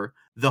Massacre,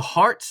 the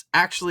hearts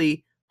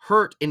actually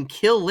hurt and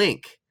kill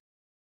Link.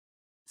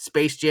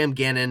 Space Jam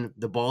Ganon,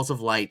 the balls of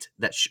light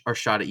that are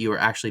shot at you are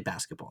actually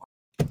basketball.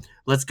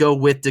 Let's go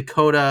with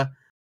Dakota.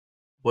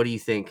 What do you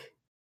think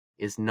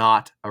is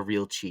not a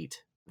real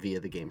cheat via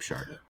the Game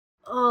Shark?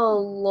 Oh,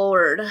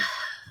 Lord.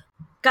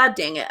 God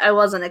dang it. I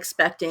wasn't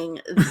expecting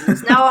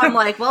these. Now I'm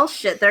like, well,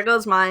 shit, there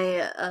goes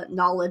my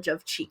knowledge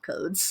of cheat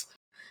codes.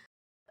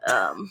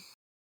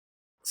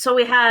 So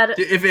we had...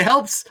 If it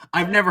helps,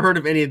 I've never heard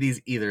of any of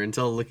these either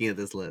until looking at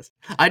this list.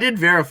 I did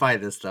verify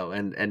this, though,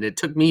 and it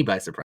took me by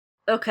surprise.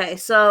 Okay,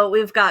 so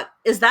we've got...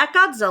 Is that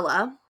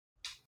Godzilla?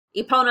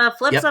 Epona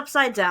flips Yep.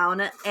 upside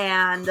down,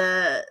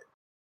 and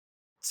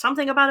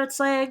something about its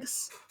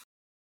legs.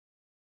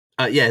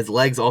 Yeah, his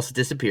legs also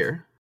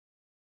disappear.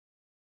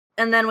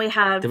 And then we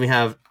have... Then we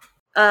have...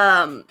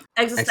 Existential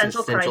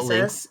Existential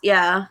Crisis.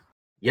 Yeah.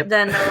 Yep.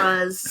 Then there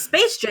was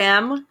Space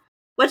Jam,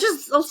 which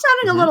is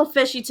sounding a Mhm. little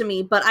fishy to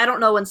me, but I don't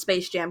know when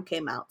Space Jam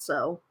came out,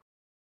 so...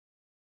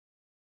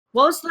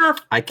 What was the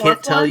I can't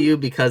fourth tell one? you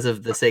because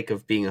of the sake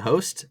of being a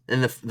host.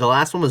 And the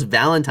last one was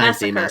Valentine's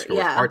Day Massacre, Massacre,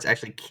 where yeah. hearts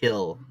actually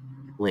kill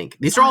Link.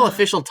 These are all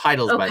official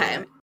titles, by the Okay.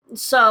 way.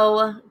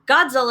 So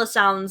Godzilla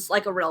sounds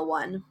like a real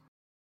one.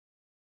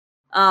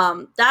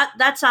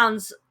 That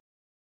sounds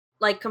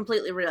like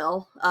completely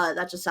real.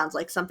 That just sounds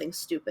like something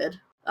stupid.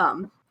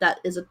 That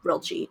is a real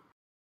cheat.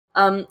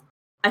 I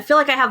feel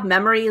like I have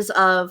memories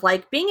of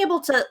like being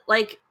able to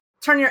like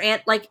turn your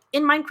like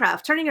in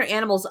Minecraft, turning your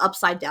animals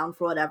upside down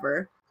for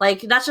whatever. Like,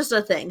 that's just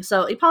a thing.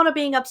 So Epona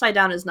being upside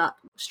down is not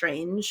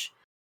strange.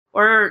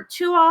 Or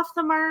too off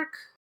the mark.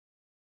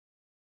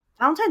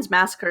 Valentine's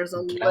Massacre is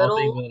a Galloping with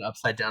little... an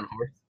upside down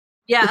horse.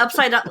 Yeah,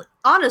 upside down.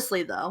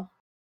 Honestly, though.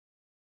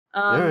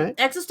 Alright.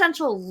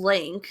 Existential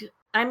Link.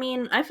 I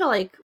mean, I feel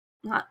like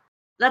not.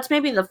 That's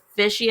maybe the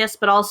fishiest,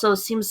 but also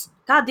seems...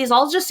 God, these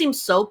all just seem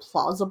so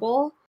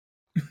plausible.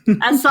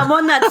 As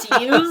someone that's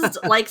used,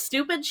 like,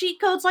 stupid cheat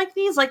codes like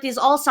these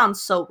all sound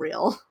so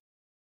real.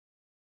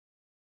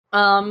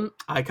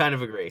 I kind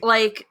of agree.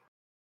 Like,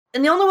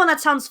 and the only one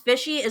that sounds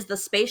fishy is the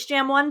Space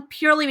Jam one,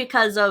 purely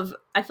because of...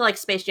 I feel like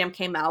Space Jam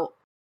came out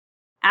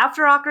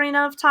after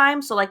Ocarina of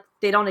Time, so, like,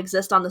 they don't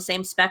exist on the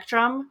same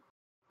spectrum.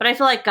 But I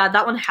feel like, God,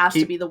 that one has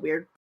to be the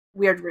weird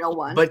real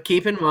one. But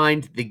keep in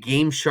mind, the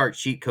Game Shark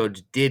cheat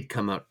codes did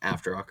come out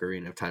after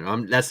Ocarina of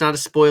Time. That's not a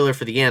spoiler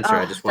for the answer.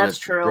 I just want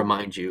to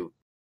remind you.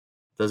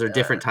 Those are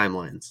different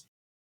timelines.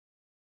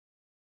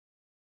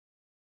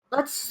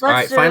 Let's all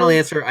right, final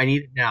answer. I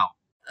need it now.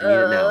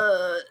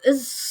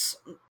 Is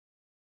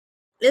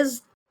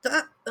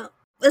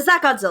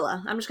that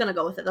Godzilla? I'm just gonna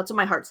go with it. That's what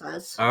my heart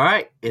says. All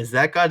right, is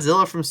that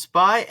Godzilla from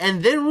Spy?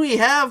 And then we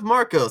have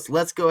Marcos.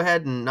 Let's go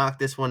ahead and knock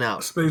this one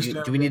out.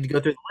 Do we need to go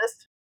through the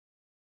list?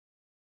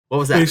 What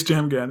was that? Space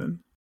Jam Ganon.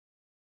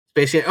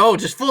 Space Jam. Oh,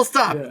 just full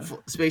stop. Yeah.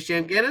 Space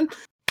Jam Ganon.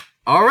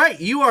 All right,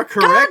 you are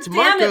correct,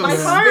 God damn Marcos. it, my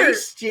heart.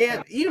 Space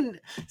Jam.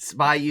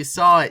 Spy, you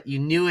saw it. You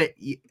knew it.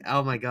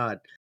 Oh my God.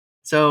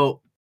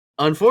 So,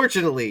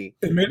 unfortunately,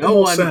 it made the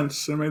most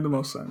sense. It made the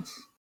most sense.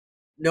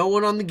 No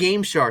one on the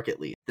Game Shark, at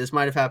least. This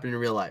might have happened in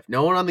real life.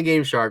 No one on the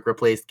Game Shark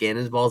replaced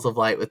Ganon's Balls of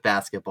Light with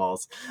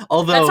basketballs.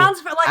 Although that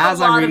sounds like a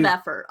lot of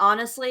effort.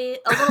 Honestly,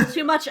 a little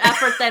too much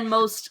effort than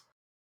most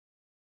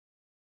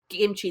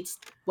game cheats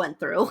went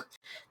through.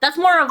 That's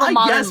more of a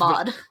modern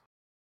mod.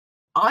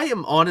 I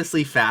am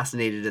honestly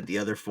fascinated at the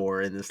other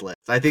four in this list.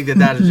 I think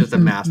that is just a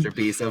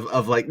masterpiece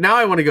of like, now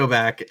I want to go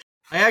back.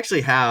 I actually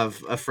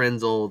have a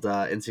friend's old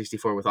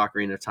N64 with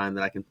Ocarina of Time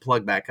that I can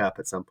plug back up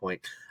at some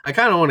point. I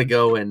kind of want to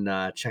go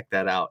and check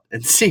that out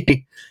and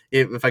see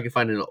if I can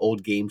find an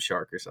old Game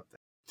Shark or something.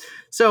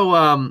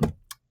 So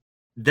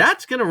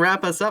that's going to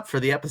wrap us up for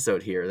the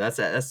episode here. That's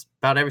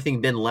about everything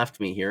Ben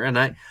left me here. And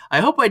I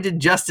hope I did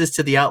justice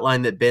to the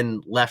outline that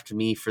Ben left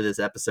me for this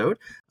episode.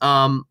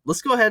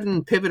 Let's go ahead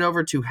and pivot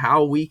over to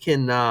how we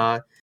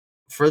can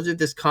further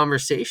this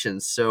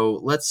conversation. So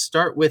let's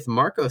start with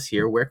Marcos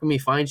here. Where can we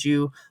find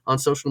you on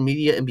social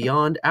media and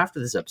beyond after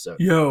this episode?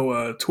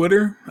 Yo,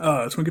 Twitter,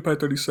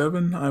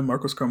 TwinkiePie37. I'm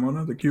Marcos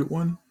Carmona, the cute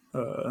one.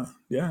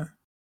 Yeah.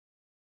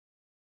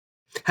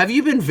 Have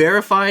you been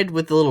verified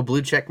with the little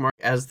blue check mark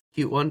as the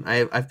cute one?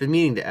 I've been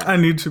meaning to ask. I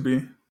need to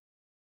be.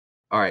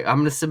 All right, I'm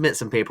going to submit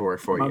some paperwork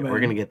for you. Man. We're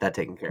going to get that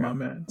taken care of.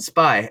 Man.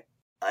 Spy.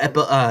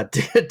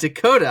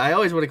 Dakota, I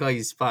always want to call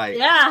you Spy.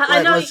 Yeah,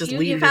 I know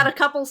you've had a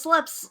couple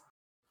slips.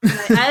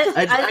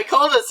 I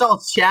called us all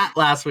chat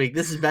last week.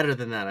 This is better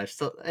than that.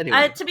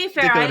 Anyway. To be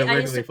fair, Dakota, I where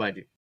used can we to find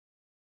you?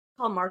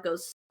 call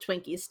Marcos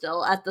Twinkie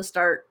still at the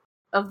start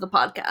of the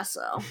podcast.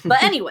 So,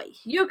 but anyway,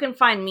 you can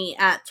find me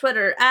at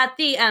Twitter at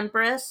the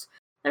Empress.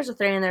 There's a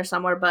 3 in there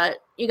somewhere, but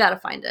you gotta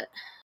find it.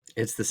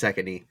 It's the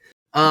second E.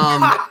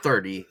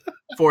 30,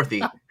 4th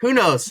E. Who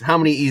knows how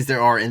many E's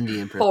there are in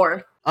the Empress?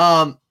 4.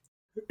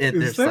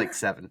 There's like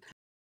 7.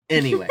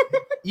 Anyway,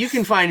 you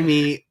can find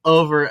me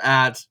over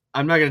at,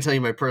 I'm not going to tell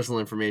you my personal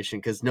information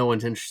because no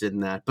one's interested in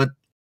that, but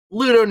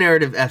Ludo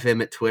Narrative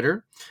FM at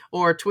Twitter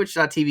or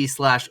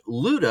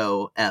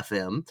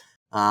twitch.tv/LudoFM.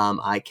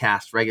 I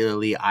cast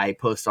regularly. I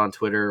post on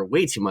Twitter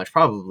way too much,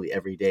 probably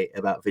every day,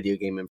 about video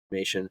game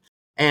information.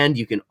 And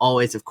you can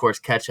always, of course,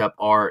 catch up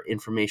our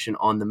information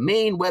on the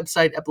main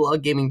website,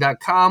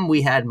 epiloguegaming.com.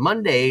 We had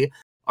Monday,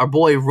 our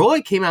boy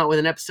Roy came out with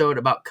an episode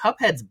about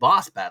Cuphead's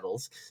boss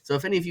battles. So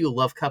if any of you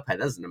love Cuphead,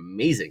 that's an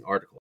amazing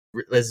article.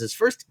 This is his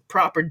first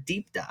proper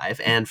deep dive.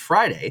 And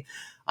Friday,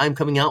 I'm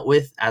coming out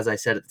with, as I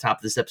said at the top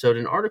of this episode,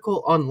 an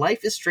article on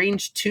Life is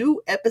Strange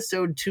 2,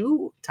 Episode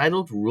 2,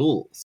 titled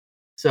Rules.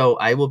 So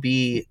I will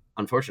be,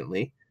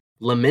 unfortunately,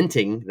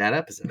 lamenting that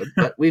episode.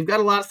 But we've got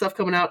a lot of stuff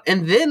coming out.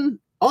 And then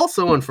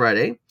also on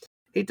Friday,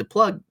 hate to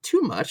plug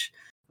too much,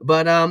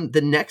 but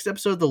the next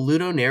episode of the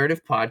Ludo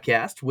Narrative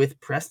podcast with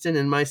Preston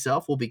and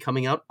myself will be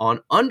coming out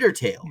on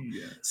Undertale.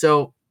 Yeah.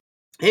 So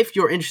if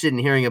you're interested in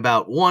hearing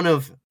about one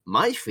of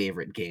my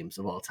favorite games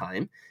of all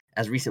time,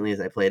 as recently as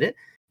I played it,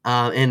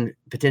 and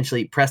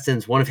potentially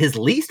Preston's one of his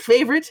least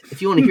favorite,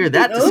 if you want to hear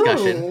that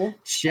discussion,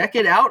 check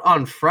it out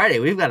on Friday.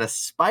 We've got a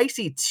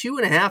spicy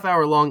 2.5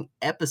 hour long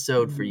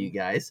episode for you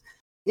guys.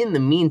 In the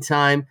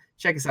meantime,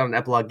 check us out on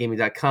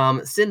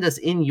epiloguegaming.com. Send us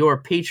in your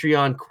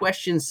Patreon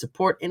questions,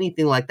 support,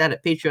 anything like that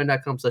at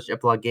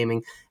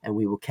patreon.com/epiloguegaming, and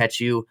we will catch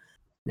you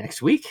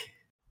next week.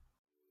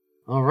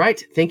 All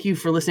right. Thank you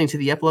for listening to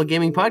the Epilogue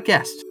Gaming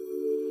Podcast.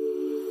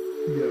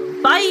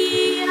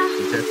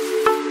 Bye.